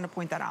liner. I just wanted to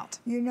point that out.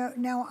 You know,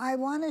 now I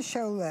want to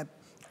show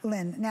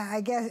Lynn. Now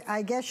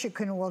I guess you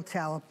can all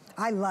tell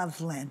I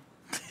love Lynn.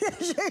 Who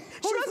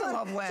doesn't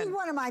love Lynn? She's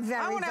one of my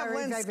very, I want to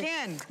very, have Lynn's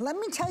skin. Let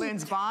me tell you.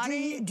 Lynn's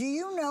body. Do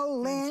you know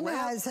Lynn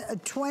has a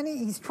 20,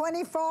 he's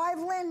 25,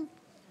 Lynn?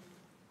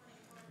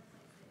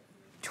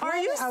 Are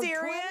you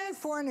serious?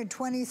 A 24 and a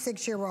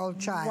 26-year-old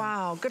child.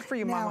 Wow, good for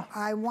you, Mama. Now,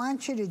 I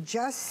want you to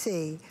just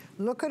see,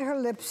 look at her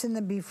lips in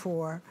the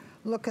before,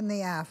 look in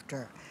the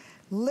after.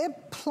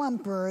 Lip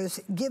plumpers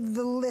give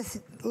the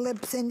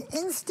lips an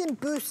instant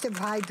boost of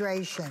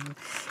hydration,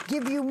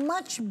 give you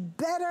much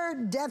better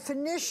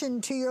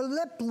definition to your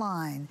lip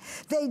line.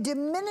 They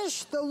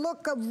diminish the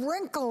look of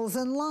wrinkles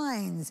and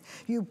lines.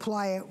 You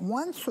apply it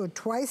once or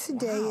twice a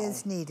day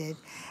as needed.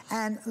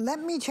 And let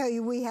me tell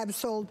you, we have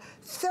sold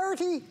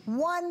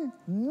 31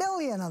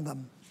 million of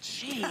them.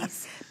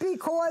 Jeez.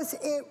 Because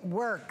it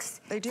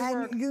works. They do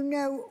work. And you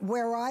know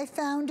where I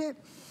found it?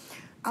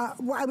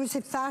 Well, I was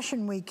at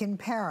Fashion Week in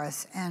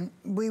Paris, and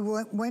we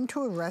went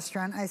to a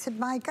restaurant. I said,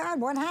 my God,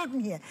 what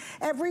happened here?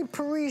 Every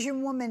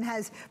Parisian woman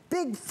has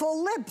big,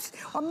 full lips.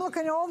 I'm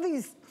looking at all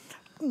these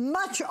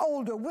much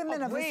older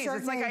women of a certain age.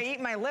 It's like I eat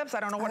my lips. I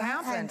don't know what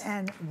happened.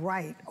 And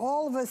right,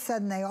 all of a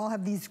sudden, they all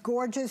have these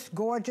gorgeous,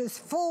 gorgeous,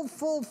 full,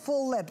 full,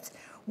 full lips.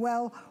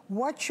 Well,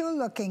 what you're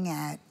looking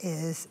at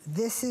is,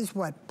 this is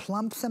what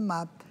plumps them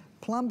up,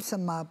 plumps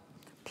them up,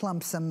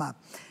 plumps them up.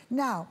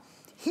 Now,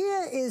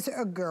 here is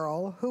a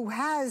girl who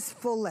has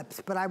full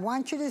lips, but I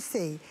want you to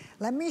see,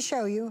 let me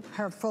show you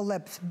her full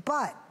lips,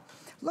 but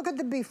look at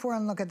the before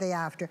and look at the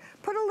after.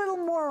 Put a little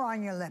more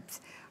on your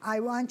lips. I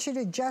want you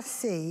to just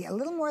see a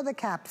little more of the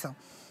capsule.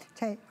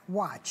 Okay,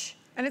 watch.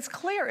 And it's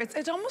clear.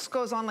 It almost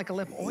goes on like a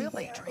lip oil,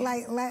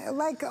 Adrienne.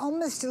 Like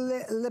almost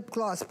a lip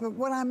gloss. But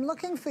what I'm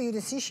looking for you to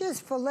see, she has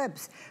full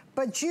lips,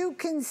 but you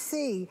can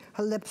see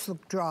her lips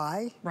look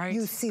dry. Right.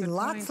 You see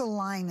lots of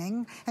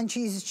lining, and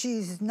she's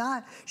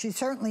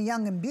certainly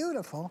young and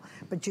beautiful,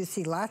 but you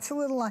see lots of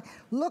little line.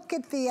 Look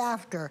at the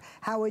after,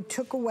 how it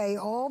took away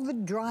all the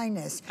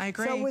dryness. I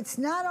agree. So it's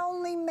not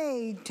only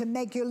made to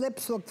make your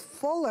lips look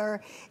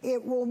fuller,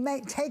 it will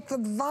take the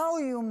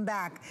volume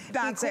back.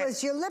 That's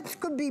because your lips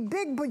could be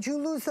big, but you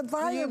lose the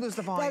volume. You lose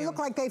the volume. They look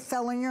like they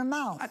fell in your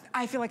mouth.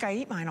 I feel like I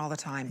eat mine all the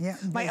time. Yeah,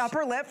 my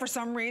upper lip, for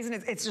some reason,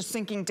 it's just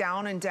sinking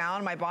down and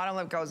down. My bottom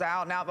lip goes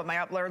out now, but my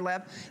upper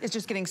lip is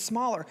just getting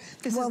smaller.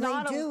 This is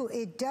not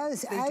it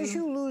does. As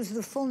you lose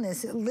the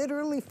fullness, it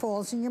literally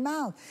falls in your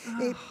mouth.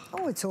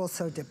 It's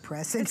also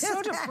depressing. It's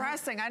so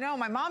depressing. I know.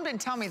 My mom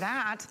didn't tell me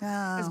that.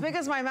 As big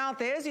as my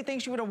mouth is, you'd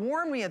think she would have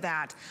warned me of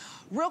that.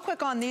 Real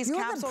quick on these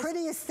capsules. You're the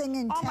prettiest thing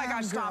in town, Oh my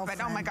gosh, stop it.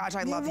 Oh my gosh,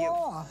 I love you.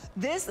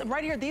 This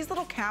right here, these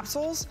little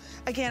capsules,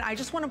 again, I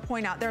just want to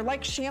point out, they're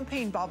like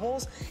champagne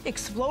bubbles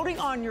exploding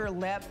on your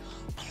lip,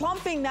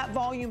 plumping that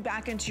volume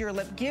back into your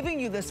lip, giving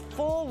you this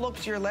full look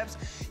to your lips.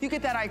 You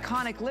get that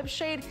iconic lip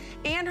shade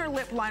and her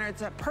lip liner.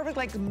 It's a perfect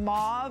like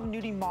mauve,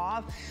 nudie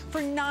mauve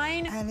for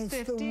 $9.50. And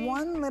it's the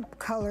one lip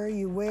color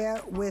you wear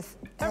with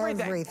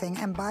everything.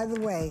 And by the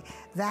way,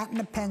 that and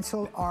the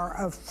pencil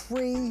are a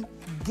free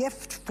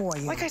gift for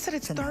you. Like I said,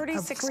 it's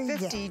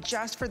 $36.50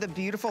 just for the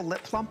beautiful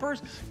lip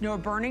plumpers. No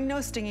burning,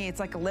 no stinging. It's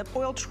like a lip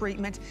oil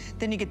treatment.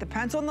 Then you get the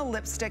pencil and the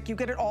lipstick. You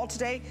get it all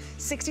today.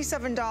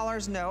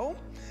 $67, no.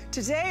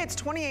 Today, it's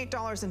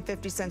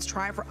 $28.50.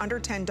 Try it for under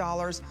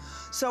 $10.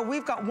 So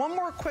we've got one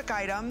more quick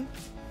item.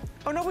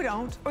 Oh, no, we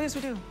don't. Oh, yes,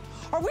 we do.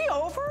 Are we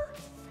over?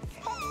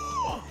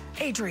 Oh,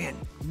 Adrienne,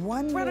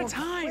 one we're more out of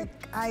time.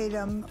 Quick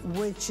item,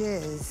 which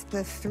is the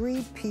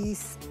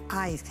 3-piece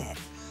eye set.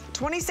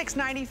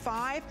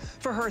 $26.95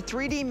 for her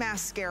 3D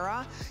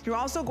mascara. You're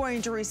also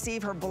going to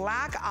receive her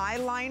black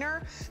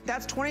eyeliner.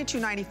 That's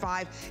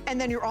 $22.95.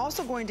 And then you're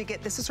also going to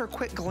get, this is her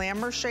quick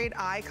glamour shade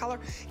eye color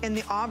in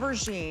the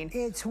aubergine.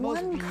 It's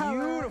one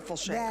color beautiful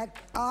shade that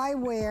I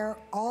wear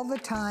all the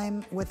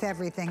time with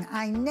everything.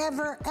 I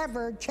never,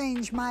 ever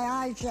change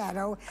my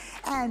eyeshadow.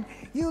 And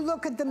you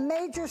look at the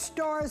major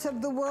stars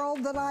of the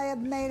world that I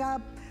have made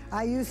up,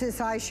 I use this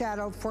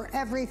eyeshadow for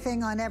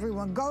everything on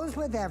everyone. Goes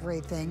with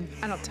everything.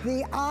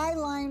 The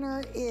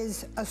eyeliner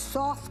is a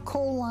soft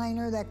kohl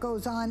liner that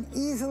goes on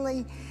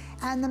easily,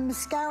 and the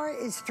mascara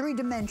is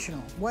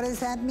 3-dimensional. What does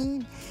that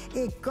mean?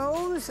 It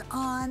goes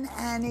on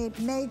and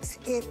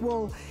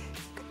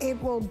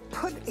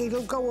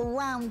it'll go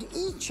around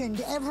each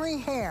and every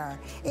hair.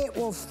 It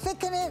will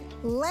thicken it,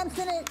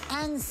 lengthen it,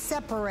 and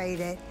separate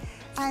it.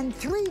 And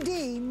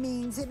 3D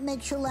means it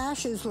makes your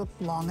lashes look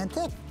long and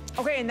thick.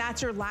 Okay, and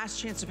that's your last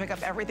chance to pick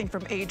up everything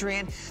from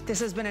Adrienne. This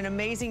has been an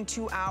amazing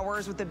 2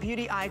 hours with the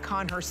beauty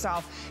icon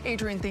herself.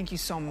 Adrienne, thank you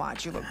so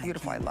much. You look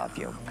beautiful. I love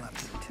you.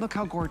 Look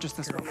how gorgeous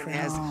this woman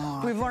is.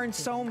 We've learned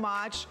so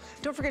much.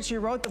 Don't forget, she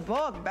wrote the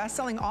book,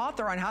 best-selling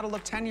author on how to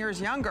look 10 years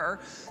younger.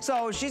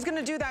 So she's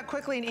gonna do that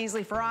quickly and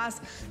easily for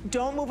us.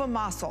 Don't move a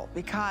muscle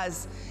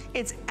because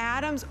it's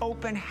Adam's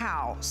open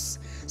house.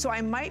 So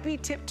I might be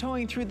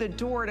tiptoeing through the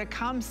door to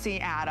come see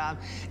Adam.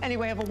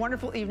 Anyway, have a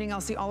wonderful evening.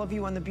 I'll see all of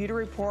you on the Beauty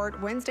Report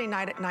Wednesday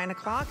night at 9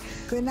 o'clock.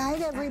 Good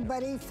night,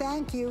 everybody.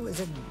 Thank you. It was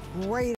a great